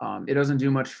challenge. It doesn't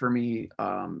do much for me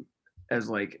as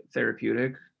like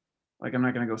therapeutic. Like I'm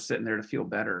not gonna go sit in there to feel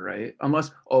better, right?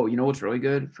 Unless, you know what's really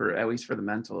good for at least for the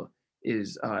mental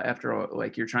is after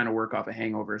like you're trying to work off a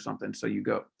hangover or something. So you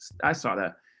go. I saw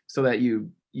that so that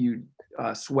you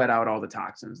sweat out all the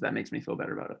toxins. That makes me feel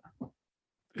better about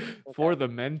it. For the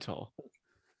mental.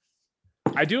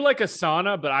 I do like a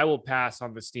sauna, but I will pass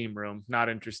on the steam room. Not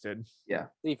interested.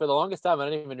 See, for the longest time, I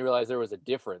didn't even realize there was a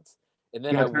difference. And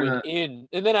then Yeah,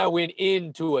 I went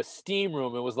into a steam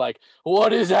room and was like,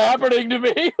 "What is happening to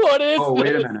me? What is Oh, this?"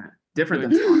 wait a minute. Different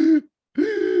than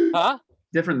sauna. Huh?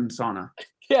 Different than sauna.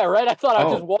 Yeah, right. I thought I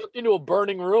Oh. just walked into a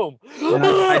burning room. And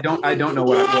I don't know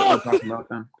what we're talking about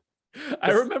then.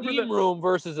 I remember steam the room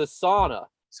versus a sauna.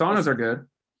 Saunas are good.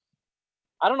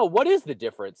 I don't know what is the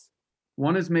difference.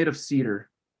 One is made of cedar.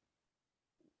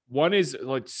 one is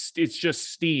like it's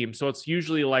just steam, so it's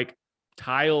usually like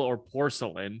tile or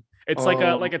porcelain. It's like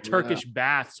a yeah. Turkish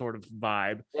bath sort of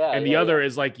vibe. Yeah, And the other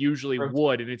is like usually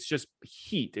wood, and it's just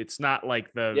heat. It's not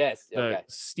like the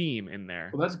steam in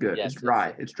there. Well, that's good. Yes, it's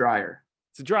dry. It's drier.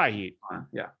 It's a dry heat.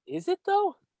 Yeah. Is it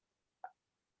though?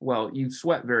 Well, you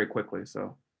sweat very quickly,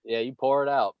 so. Yeah, you pour it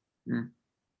out.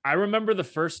 I remember the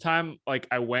first time like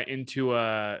I went into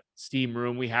a steam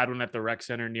room. We had one at the rec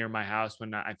center near my house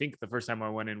when I think the first time I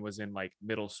went in was in like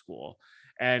middle school.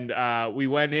 And we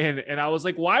went in and I was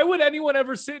like, why would anyone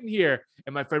ever sit in here?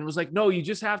 And my friend was like, no, you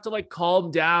just have to like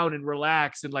calm down and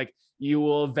relax and like you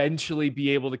will eventually be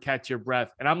able to catch your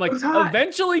breath. And I'm like,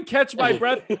 eventually catch my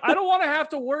breath. I don't want to have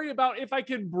to worry about if I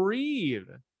can breathe.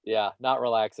 Yeah, not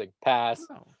relaxing. Pass.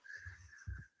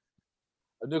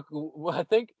 I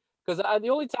think because the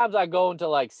only times I go into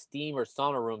like steam or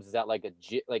sauna rooms is at like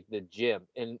the gym.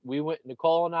 And we went,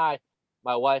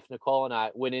 my wife Nicole and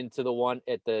I went into the one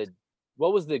at the,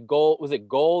 what was the gold? Was it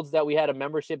Gold's that we had a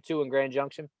membership to in Grand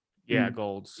Junction? Yeah,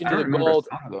 Gold's. Into the Gold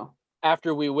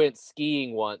after we went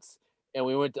skiing once, and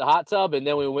we went to the hot tub, and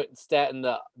then we went and sat in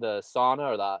the sauna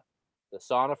or the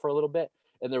sauna for a little bit.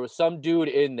 And there was some dude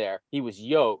in there. He was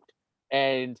yoked,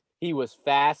 and he was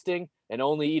fasting and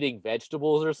only eating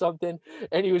vegetables or something.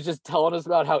 And he was just telling us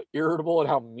about how irritable and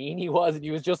how mean he was. And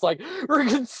he was just like,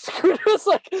 just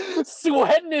like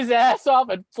sweating his ass off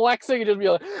and flexing and just be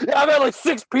like, yeah, I've had like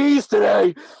 6 P's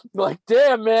today. I'm like,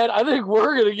 damn, man, I think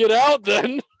we're going to get out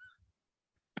then.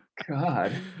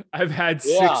 God. I've had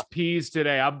 6 P's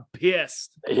today. I'm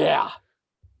pissed. Yeah.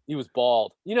 He was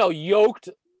bald. You know, yoked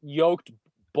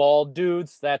bald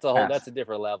dudes. That's a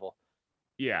different level.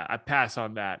 Yeah, I pass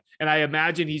on that. And I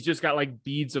imagine he's just got like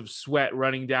beads of sweat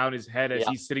running down his head as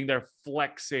he's sitting there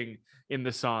flexing in the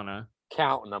sauna.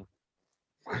 Counting them.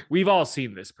 We've all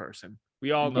seen this person.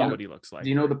 We all know what he looks like. Do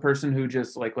you know the person who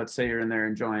just like, let's say you're in there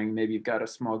enjoying, maybe you've got a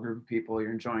small group of people,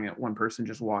 you're enjoying it. One person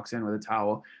just walks in with a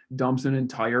towel, dumps an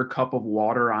entire cup of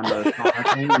water on the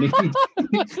sauna thing, and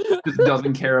he just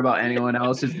doesn't care about anyone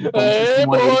else. Just hey,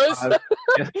 boys.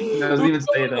 He doesn't even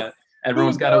say that.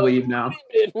 Everyone's got to leave now.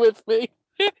 With me.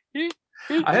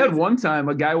 I had one time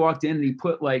a guy walked in and he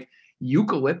put like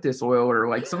eucalyptus oil or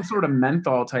like some sort of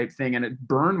menthol type thing, and it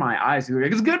burned my eyes. He was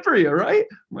like, it's good for you, right?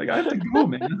 I'm like, I have to go,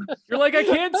 man. You're like, I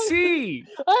can't see.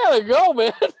 I gotta go,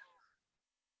 man.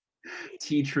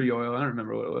 Tea tree oil. I don't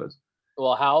remember what it was.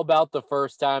 Well, how about the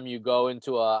first time you go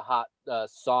into a hot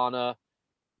sauna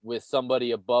with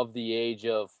somebody above the age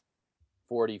of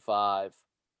 45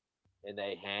 and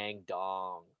they hang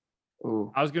dong?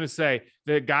 Ooh. I was going to say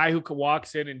the guy who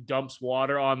walks in and dumps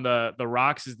water on the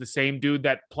rocks is the same dude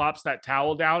that plops that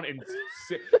towel down and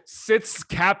sits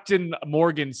Captain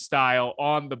Morgan style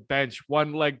on the bench,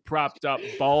 one leg propped up,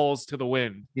 balls to the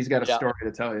wind. He's got a story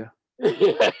to tell you.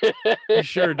 He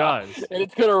sure does. And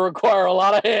it's going to require a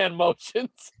lot of hand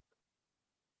motions.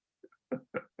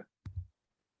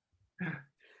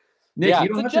 Nick, you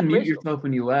don't have to mute yourself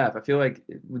when you laugh. I feel like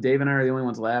Dave and I are the only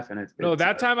ones laughing. No,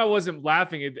 that time I wasn't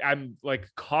laughing. I'm like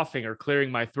coughing or clearing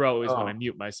my throat is when I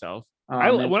mute myself. When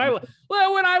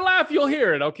I laugh, you'll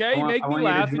hear it. Okay, make me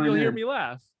laugh, and you'll hear me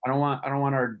laugh. I don't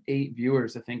want our 8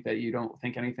 viewers to think that you don't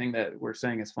think anything that we're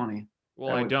saying is funny.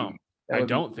 Well, I don't. I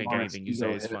don't think anything you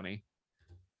say is funny.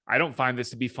 I don't find this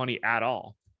to be funny at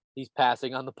all. He's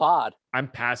passing on the pod. I'm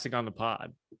passing on the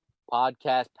pod.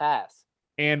 Podcast pass.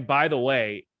 And by the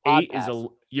way, Pod 8 pass. is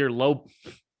you're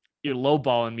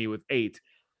lowballing me with 8.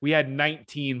 We had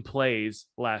 19 plays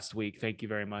last week. Thank you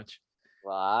very much.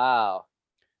 Wow.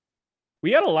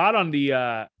 We had a lot on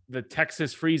the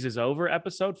Texas Freezes Over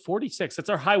episode 46. That's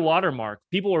our high water mark.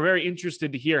 People were very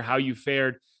interested to hear how you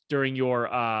fared during your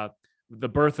the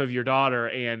birth of your daughter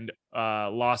and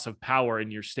loss of power in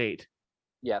your state.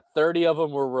 Yeah, 30 of them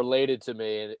were related to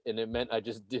me, and it meant I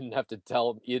just didn't have to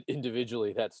tell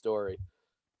individually that story.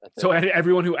 So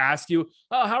everyone who asked you,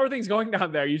 oh, how are things going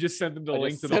down there? You just sent them the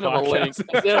link to the podcast.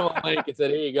 I sent them a link and said,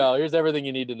 here you go. Here's everything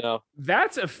you need to know.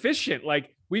 That's efficient.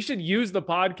 Like, we should use the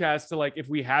podcast to, like, if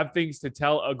we have things to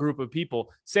tell a group of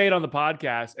people, say it on the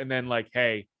podcast, and then like,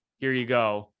 hey, here you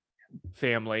go,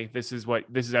 family. This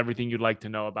is everything you'd like to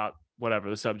know about whatever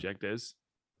the subject is.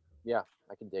 Yeah,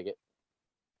 I can dig it.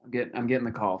 I'm getting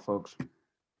the call, folks.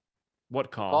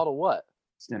 What Call call? to what?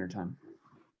 It's dinner time.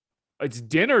 It's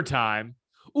dinner time.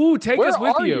 Ooh, take Where us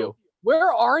with are you.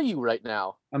 Where are you right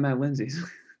now? I'm at Lindsay's.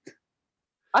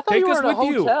 I thought Take you were us in a with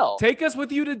you. hotel. Take us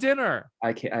with you to dinner.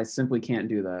 I simply can't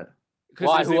do that. 'Cause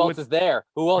Why? is Who it else with is there?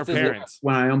 Who her else is there? parents?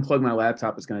 When I unplug my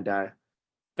laptop, it's gonna die.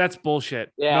 That's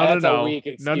bullshit. Yeah, that's a weak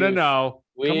No. excuse.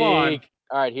 Come on. Weak.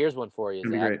 All right, here's one for you, It's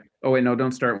gonna be Zach. great. Oh wait, no,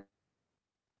 don't start.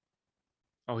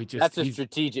 Oh, he just That's a he's-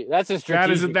 strategic. That's a that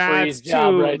strategic is that's freeze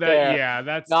job too right that there. yeah,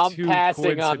 that's No, I'm too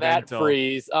passing on that coincidental.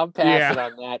 freeze. I'm passing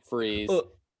on that freeze.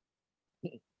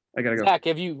 I gotta go. Zach,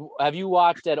 have you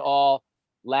watched at all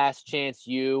Last Chance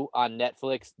U on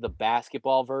Netflix, the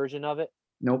basketball version of it?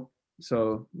 Nope.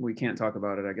 So we can't talk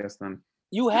about it, I guess then.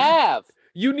 You have.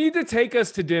 You need to take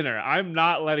us to dinner. I'm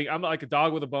like a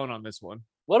dog with a bone on this one.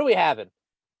 What are we having?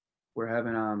 We're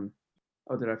having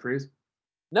oh, did I freeze?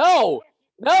 No,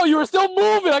 you were still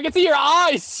moving. I can see your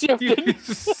eyes shifting.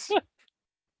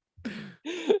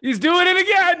 He's doing it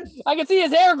again. I can see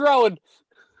his hair growing.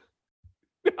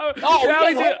 Oh, Oh,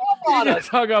 he he just hung up on just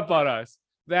hung up on us.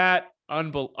 That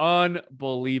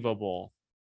unbelievable.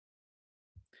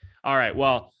 All right,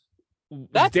 well,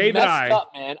 That's Dave messed and I.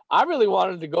 up, man. I really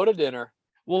wanted to go to dinner.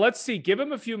 Well, let's see. Give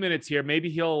him a few minutes here. Maybe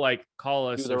he'll like call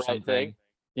us Do the or right something. thing.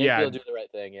 Maybe Yeah, he'll do the right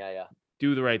thing. Yeah.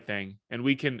 do the right thing, and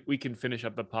we can finish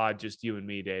up the pod just you and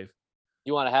me, Dave.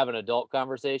 You want to have an adult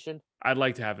conversation? I'd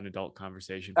like to have an adult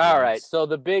conversation. All right. please. So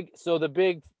the big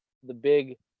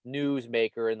news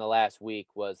maker in the last week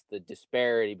was the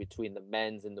disparity between the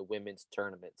men's and the women's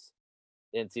tournaments,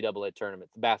 the NCAA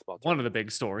tournament, the basketball tournament. One of the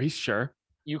big stories, sure.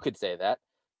 You could say that.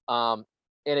 And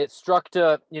it struck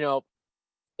to, in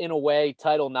a way,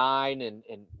 Title IX and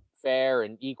fair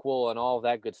and equal and all of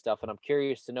that good stuff. And I'm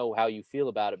curious to know how you feel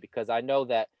about it, because I know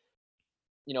that,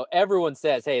 everyone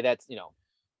says, hey, that's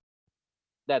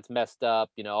messed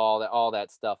up, all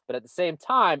that stuff. But at the same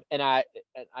time, and I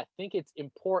think it's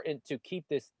important to keep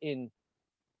this in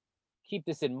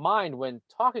mind when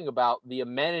talking about the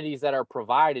amenities that are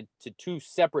provided to two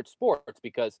separate sports,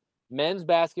 because men's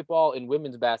basketball and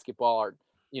women's basketball are,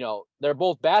 they're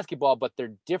both basketball, but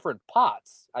they're different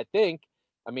pots. I think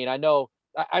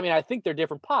they're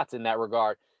different pots in that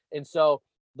regard. And so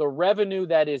the revenue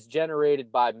that is generated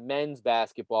by men's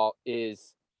basketball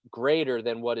is greater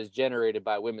than what is generated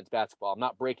by women's basketball. I'm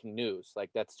not breaking news. I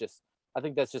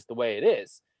think that's just the way it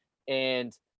is.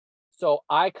 And so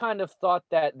I kind of thought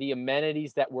that the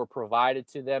amenities that were provided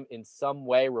to them in some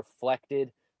way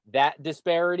reflected that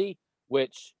disparity,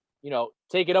 which,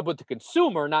 take it up with the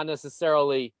consumer, not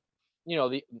necessarily,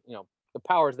 the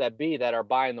powers that be that are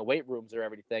buying the weight rooms or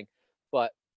everything.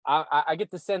 But I get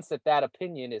the sense that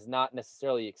opinion is not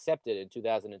necessarily accepted in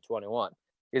 2021.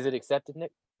 Is it accepted,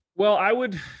 Nick? Well, a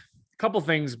couple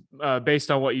things based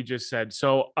on what you just said.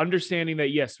 So understanding that,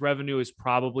 yes, revenue is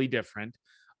probably different.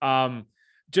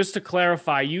 Just to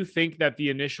clarify, you think that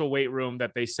the initial weight room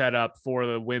that they set up for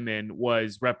the women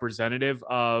was representative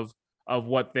of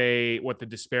what the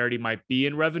disparity might be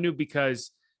in revenue?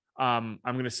 Because I'm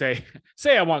going to say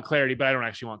I want clarity, but I don't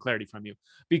actually want clarity from you,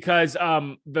 because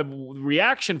the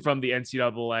reaction from the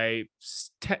NCAA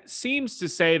seems to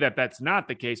say that that's not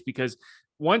the case, because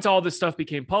once all this stuff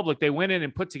became public, they went in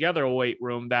and put together a weight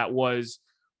room that was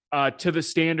to the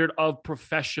standard of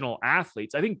professional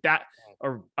athletes. I think that,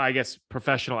 or I guess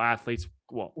professional athletes.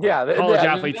 Well, yeah, college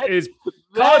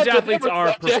athletes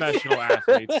are professional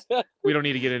athletes. We don't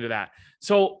need to get into that.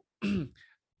 So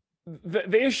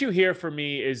the issue here for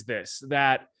me is this,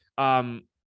 that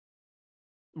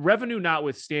revenue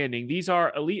notwithstanding, these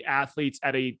are elite athletes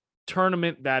at a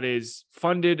tournament that is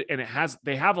funded, and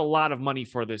they have a lot of money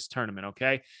for this tournament.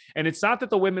 Okay. And it's not that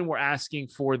the women were asking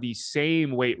for the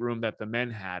same weight room that the men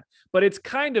had, but it's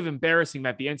kind of embarrassing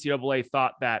that the NCAA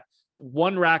thought that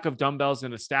one rack of dumbbells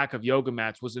and a stack of yoga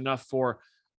mats was enough for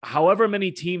however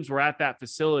many teams were at that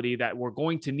facility that were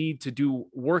going to need to do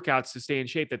workouts to stay in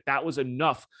shape, that was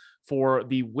enough for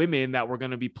the women that were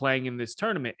going to be playing in this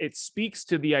tournament. It speaks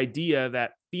to the idea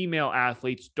that female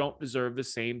athletes don't deserve the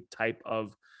same type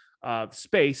of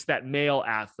space that male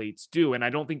athletes do. And I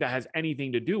don't think that has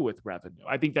anything to do with revenue.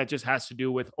 I think that just has to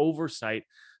do with oversight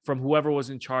from whoever was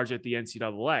in charge at the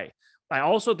NCAA. I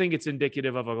also think it's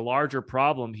indicative of a larger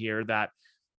problem here, that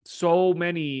so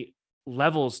many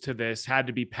levels to this had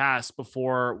to be passed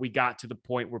before we got to the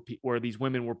point where these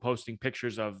women were posting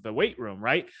pictures of the weight room,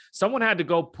 right? Someone had to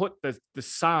go put the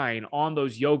sign on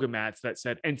those yoga mats that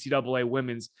said NCAA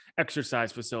women's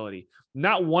exercise facility.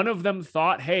 Not one of them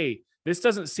thought, hey, this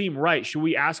doesn't seem right. Should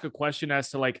we ask a question as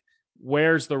to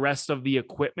where's the rest of the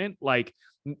equipment?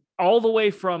 all the way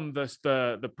from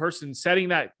the person setting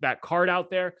that card out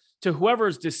there to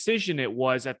whoever's decision it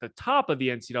was at the top of the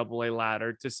NCAA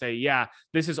ladder to say, yeah,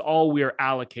 this is all we're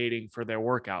allocating for their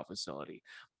workout facility.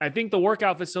 I think the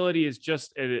workout facility is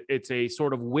just it's a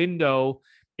sort of window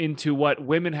into what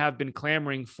women have been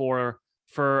clamoring for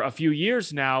a few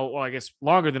years now. Well, I guess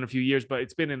longer than a few years, but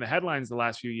it's been in the headlines the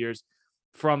last few years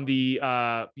from the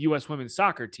U.S. women's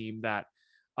soccer team that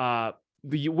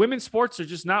the women's sports are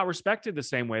just not respected the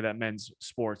same way that men's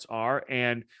sports are.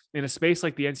 And in a space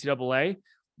like the NCAA,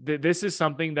 this is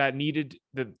something that needed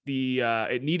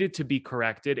it needed to be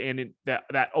corrected, and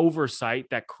that oversight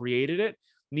that created it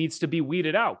needs to be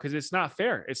weeded out, because it's not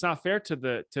fair. It's not fair to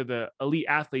the elite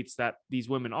athletes that these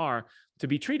women are to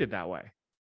be treated that way.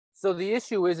 So the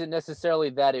issue isn't necessarily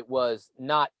that it was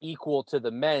not equal to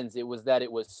the men's; it was that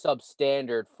it was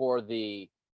substandard for the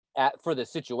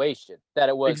situation. That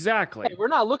it was Exactly. Hey, we're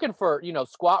not looking for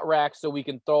squat racks so we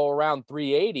can throw around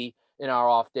 380 in our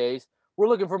off days. We're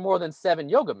looking for more than 7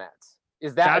 yoga mats.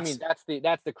 Is that?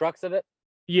 That's the crux of it.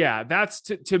 Yeah, that's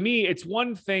to me, it's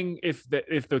one thing if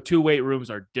the two weight rooms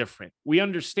are different. We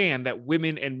understand that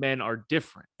women and men are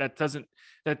different. That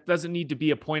doesn't need to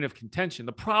be a point of contention.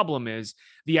 The problem is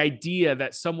the idea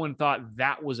that someone thought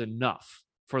that was enough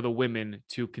for the women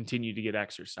to continue to get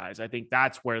exercise. I think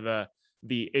that's where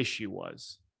the issue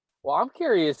was. Well, I'm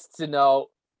curious to know.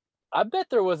 I bet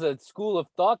there was a school of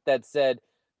thought that said,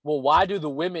 well, why do the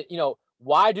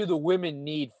women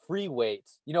need free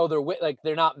weights?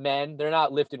 They're not men, they're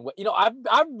not lifting weight.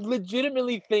 I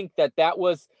legitimately think that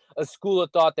was a school of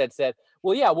thought that said,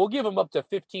 well, yeah, we'll give them up to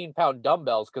 15-pound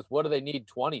dumbbells, because what do they need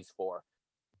 20s for?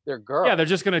 They're girls. Yeah, they're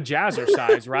just gonna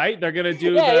jazzercise, right? They're gonna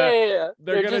do yeah.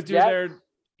 They're gonna do their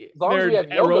as long as we have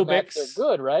yoga mats, they're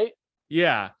good, right?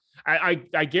 Yeah.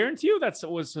 I guarantee you that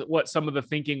was what some of the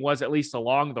thinking was, at least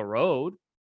along the road.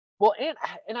 Well,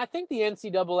 and I think the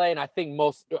NCAA, and I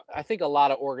think a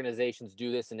lot of organizations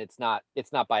do this, and it's not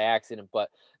by accident, but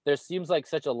there seems like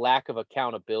such a lack of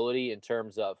accountability in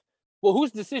terms of, well, whose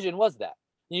decision was that?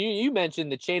 You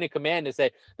mentioned the chain of command to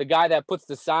say the guy that puts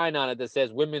the sign on it that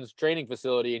says women's training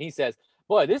facility, and he says,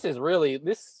 boy, this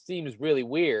seems really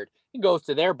weird. He goes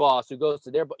to their boss, who goes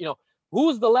to their,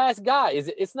 who's the last guy?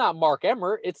 It's not Mark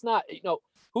Emmert. It's not,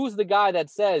 who's the guy that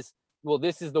says, well,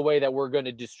 this is the way that we're going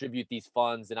to distribute these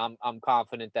funds, and I'm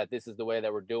confident that this is the way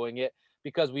that we're doing it,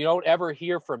 because we don't ever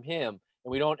hear from him,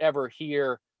 and we don't ever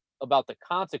hear about the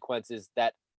consequences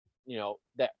that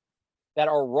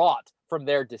are wrought from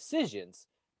their decisions.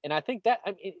 And I think that,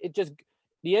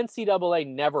 the NCAA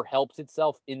never helps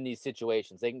itself in these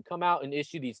situations. They can come out and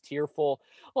issue these tearful,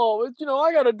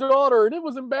 I got a daughter and it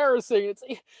was embarrassing.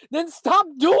 Then stop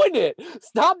doing it.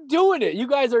 Stop doing it. You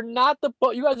guys are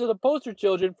the poster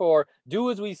children for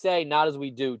do as we say, not as we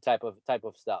do type of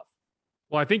stuff.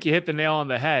 Well, I think you hit the nail on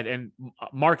the head. And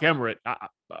Mark Emmert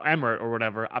or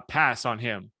whatever, a pass on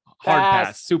him. Hard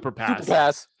pass, super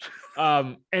pass.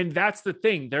 And that's the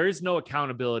thing. There is no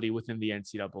accountability within the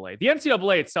NCAA. The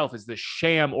NCAA itself is the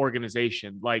sham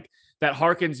organization, like that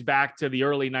harkens back to the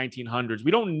early 1900s.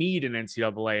 We don't need an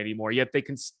NCAA anymore, yet they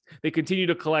continue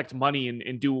to collect money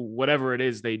and do whatever it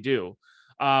is they do.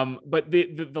 But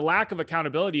the lack of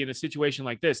accountability in a situation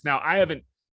like this. Now, I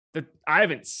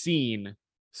haven't seen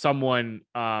someone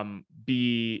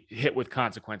be hit with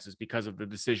consequences because of the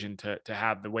decision to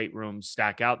have the weight room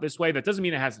stack out this way. That doesn't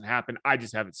mean it hasn't happened. I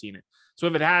just haven't seen it. So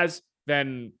if it has,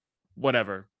 then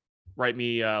whatever, write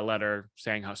me a letter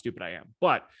saying how stupid I am.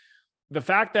 But the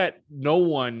fact that no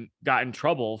one got in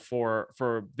trouble for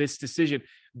this decision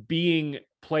being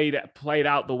played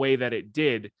out the way that it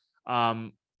did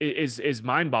is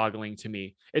mind-boggling to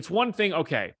me. It's one thing,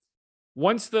 okay,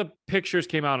 once the pictures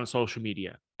came out on social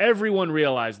media, everyone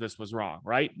realized this was wrong,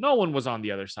 right? No one was on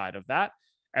the other side of that.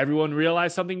 Everyone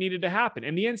realized something needed to happen.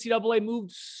 And the NCAA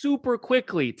moved super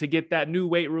quickly to get that new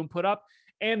weight room put up.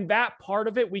 And that part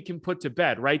of it we can put to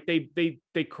bed, right?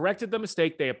 They corrected the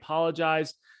mistake. They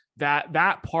apologized.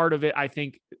 That part of it, I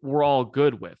think we're all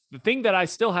good with. The thing that I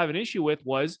still have an issue with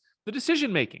was the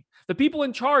decision making. The people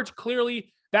in charge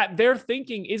clearly that their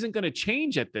thinking isn't going to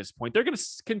change at this point. They're going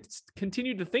to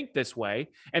continue to think this way.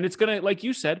 And it's going to, like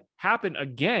you said, happen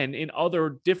again in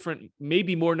other different,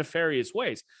 maybe more nefarious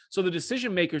ways. So the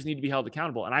decision makers need to be held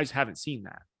accountable. And I just haven't seen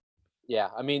that. Yeah.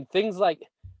 I mean, things like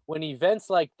when events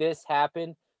like this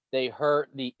happen, they hurt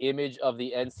the image of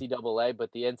the NCAA,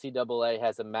 but the NCAA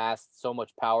has amassed so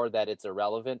much power that it's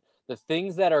irrelevant. The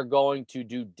things that are going to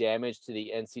do damage to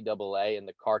the NCAA and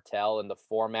the cartel and the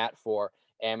format for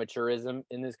amateurism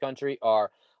in this country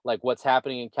are like what's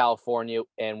happening in California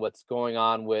and what's going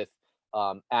on with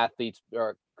athletes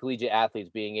or collegiate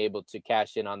athletes being able to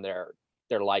cash in on their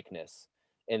their likeness.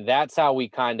 And that's how we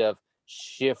kind of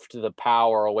shift the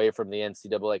power away from the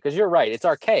NCAA. Because you're right, it's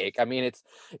archaic. I mean, it's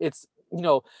it's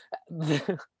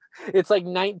like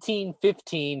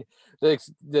 1915,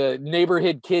 the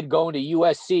neighborhood kid going to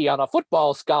USC on a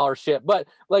football scholarship, but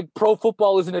like pro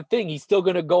football isn't a thing. He's still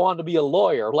going to go on to be a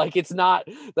lawyer. Like it's not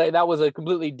like that was a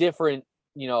completely different,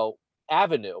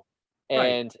 avenue.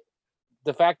 And Right.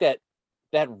 the fact that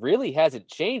that really hasn't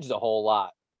changed a whole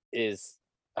lot is,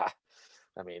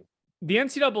 I mean, The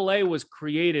NCAA was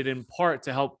created in part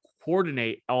to help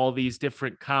coordinate all these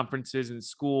different conferences and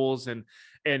schools and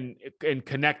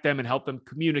connect them and help them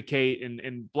communicate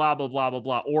and blah blah blah blah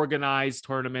blah, organize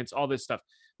tournaments, all this stuff.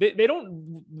 They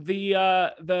don't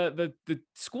the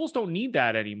schools don't need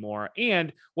that anymore.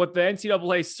 And what the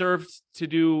NCAA served to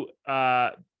do,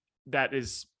 that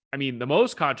is, I mean, the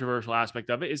most controversial aspect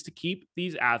of it is to keep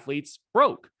these athletes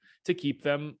broke, to keep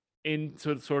them in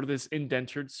sort of this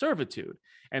indentured servitude.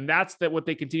 And that's what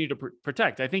they continue to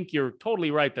protect. I think you're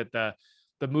totally right that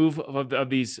the move of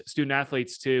these student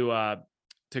athletes to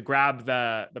grab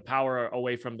the power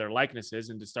away from their likenesses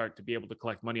and to start to be able to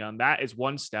collect money on that is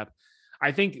one step.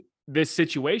 I think this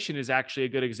situation is actually a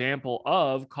good example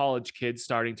of college kids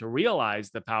starting to realize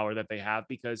the power that they have,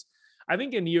 because I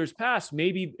think in years past,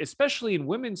 maybe especially in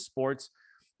women's sports,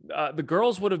 the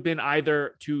girls would have been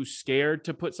either too scared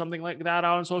to put something like that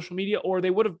out on social media, or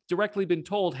they would have directly been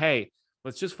told, "Hey,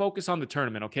 let's just focus on the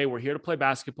tournament. Okay, we're here to play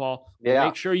basketball. We'll Yeah.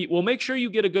 make sure you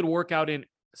get a good workout in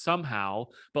somehow,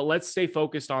 but let's stay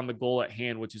focused on the goal at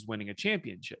hand, which is winning a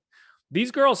championship."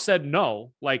 These girls said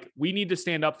no. Like, we need to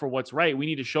stand up for what's right. We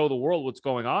need to show the world what's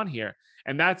going on here,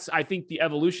 and that's, I think, the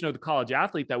evolution of the college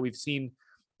athlete that we've seen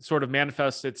sort of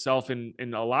manifests itself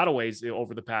in a lot of ways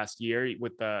over the past year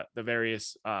with the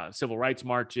various civil rights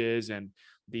marches and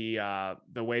the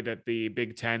way that the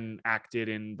Big Ten acted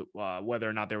in whether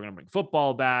or not they were going to bring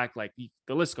football back. Like,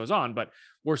 the list goes on, but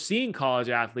we're seeing college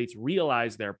athletes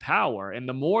realize their power, and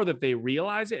the more that they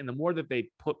realize it, and the more that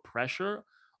they put pressure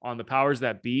on the powers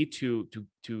that be to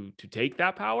take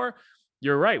that power,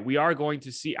 you're right. We are going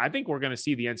to see, I think we're going to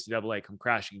see the NCAA come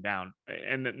crashing down,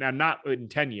 and not in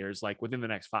 10 years, like within the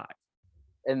next 5.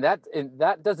 and that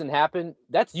doesn't happen.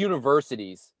 That's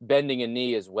universities bending a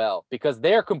knee as well, because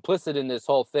they're complicit in this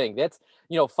whole thing. That's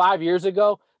 5 years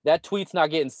ago, that tweet's not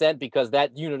getting sent because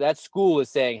that that school is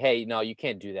saying, hey, no, you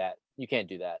can't do that. You can't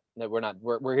do that. No,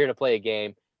 we're here to play a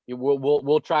game.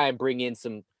 We'll try and bring in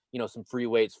some some free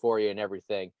weights for you and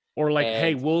everything. Or like,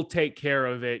 hey, And we'll take care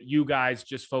of it. You guys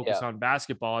just focus yeah, on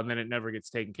basketball, and then it never gets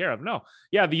taken care of. No,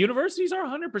 yeah, the universities are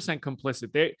 100%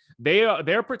 complicit.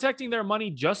 They're protecting their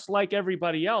money just like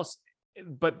everybody else.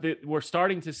 But we're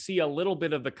starting to see a little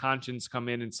bit of the conscience come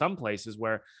in some places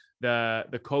where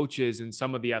the coaches and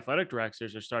some of the athletic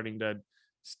directors are starting to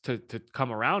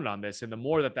come around on this. And the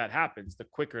more that happens, the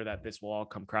quicker that this will all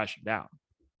come crashing down.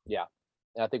 yeah.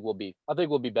 And I think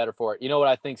we'll be better for it. You know what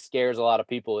I think scares a lot of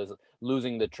people is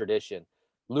losing the tradition.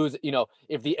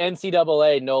 If the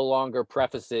NCAA no longer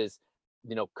prefaces,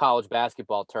 college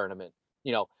basketball tournament,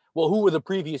 well, who were the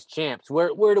previous champs?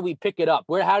 Where do we pick it up?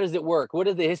 How does it work? What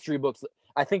are the history books?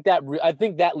 I think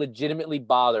that legitimately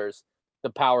bothers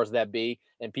the powers that be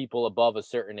and people above a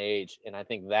certain age. And I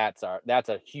think that's a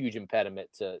huge impediment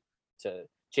to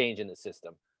change in the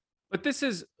system. But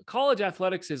college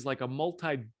athletics is like a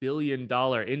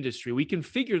multi-billion-dollar industry. We can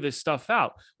figure this stuff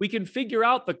out. We can figure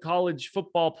out the college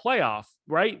football playoff,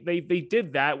 right? They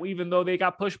did that, even though they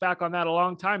got pushed back on that a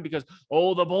long time because,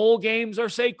 the bowl games are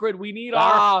sacred. We need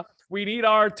our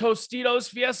Tostitos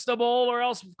Fiesta Bowl, or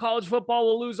else college football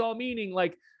will lose all meaning.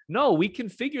 Like, no, we can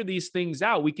figure these things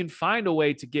out. We can find a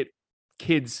way to get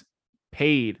kids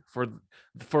paid for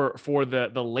the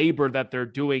labor that they're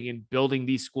doing in building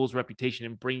these schools' reputation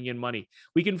and bringing in money.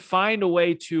 We can find a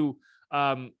way to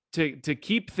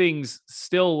keep things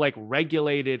still like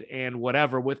regulated and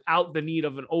whatever, without the need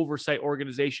of an oversight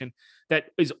organization that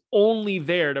is only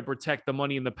there to protect the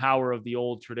money and the power of the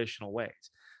old traditional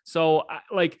ways. So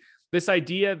like, this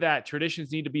idea that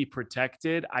traditions need to be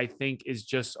protected, I think, is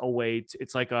just a way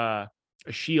it's like a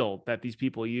shield that these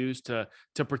people use to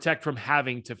protect from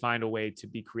having to find a way to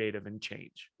be creative and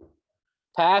change.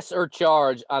 Pass or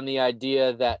charge on the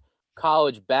idea that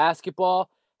college basketball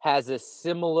has a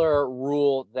similar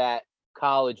rule that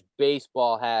college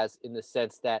baseball has, in the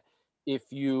sense that if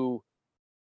you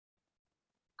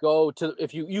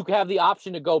have the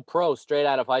option to go pro straight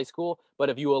out of high school, but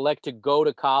if you elect to go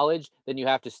to college, then you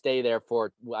have to stay there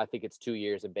for, I think it's 2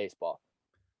 years in baseball.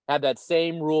 Have that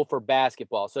same rule for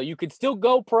basketball. So you could still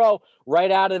go pro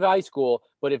right out of high school,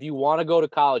 but if you want to go to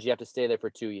college, you have to stay there for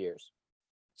 2 years.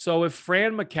 So if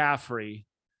Fran McCaffrey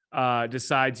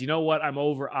decides, you know what, I'm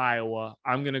over Iowa.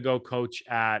 I'm going to go coach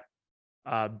at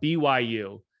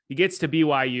BYU. He gets to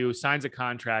BYU, signs a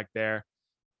contract there,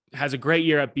 has a great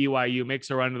year at BYU, makes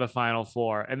a run to the Final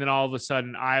Four. And then all of a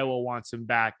sudden, Iowa wants him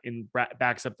back and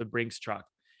backs up the Brinks truck.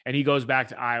 And he goes back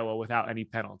to Iowa without any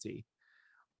penalty.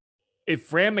 If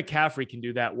Fran McCaffrey can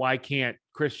do that, why can't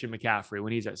Christian McCaffrey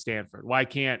when he's at Stanford? Why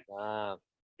can't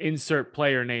insert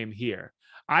player name here?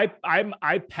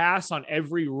 I pass on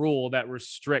every rule that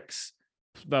restricts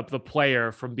the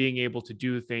player from being able to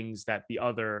do things that the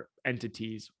other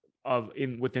entities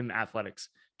within athletics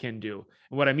can do.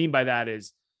 And what I mean by that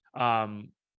is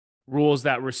rules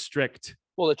that restrict.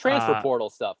 Well, the transfer portal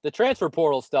stuff. The transfer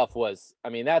portal stuff was, I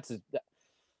mean, that's, if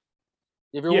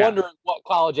you're wondering what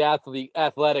college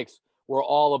athletics were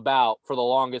all about for the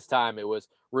longest time, it was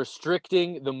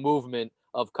restricting the movement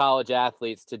of college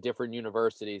athletes to different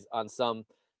universities on some,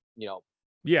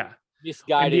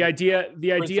 misguided. And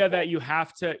the idea that you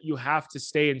have to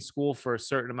stay in school for a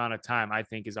certain amount of time, I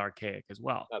think, is archaic as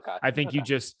well. Okay. I think you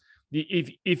just,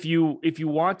 if you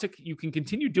want to, you can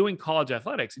continue doing college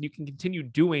athletics and you can continue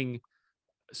doing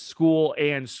school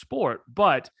and sport,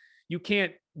 but you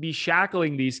can't be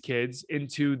shackling these kids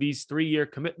into these 3-year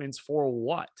commitments for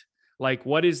what? Like,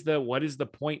 what is the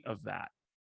point of that?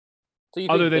 So you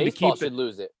think other than baseball should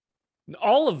lose it?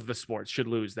 All of the sports should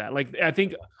lose that. Like, I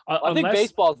think, I think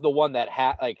baseball is the one that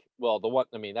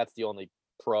that's the only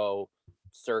pro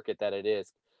circuit that it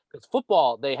is. Because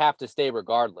football, they have to stay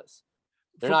regardless.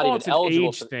 They're not even eligible.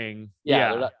 Age thing.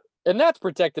 Yeah. And that's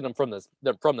protecting them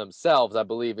from themselves, I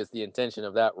believe, is the intention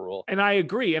of that rule. And I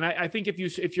agree. And I think if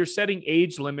you're setting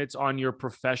age limits on your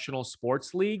professional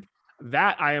sports league,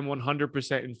 that I am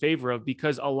 100% in favor of,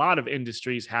 because a lot of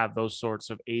industries have those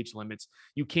sorts of age limits.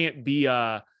 You can't be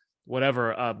a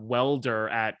welder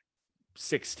at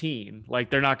 16.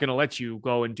 Like, they're not going to let you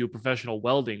go and do professional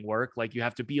welding work. Like, you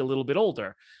have to be a little bit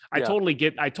older. I totally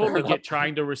get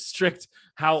trying to restrict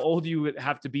how old you would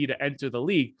have to be to enter the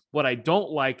league. What I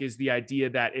don't like is the idea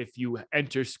that if you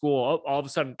enter school, all of a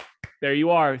sudden, there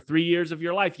you are, 3 years of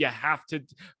your life, you have to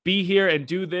be here and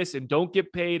do this and don't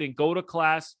get paid and go to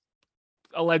class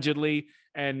allegedly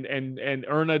and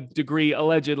earn a degree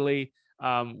allegedly,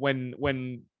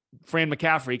 when Fran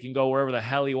McCaffrey can go wherever the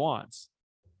hell he wants.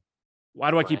 Why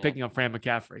do I keep picking on Fran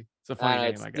McCaffrey? It's a funny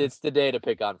name, I guess. It's the day to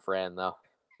pick on Fran, though.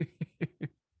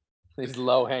 He's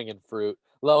low-hanging fruit.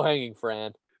 Low-hanging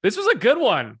Fran. This was a good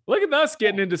one. Look at us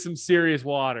getting into some serious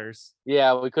waters.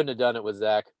 Yeah, we couldn't have done it with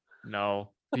Zach.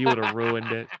 No, he would have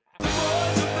ruined it.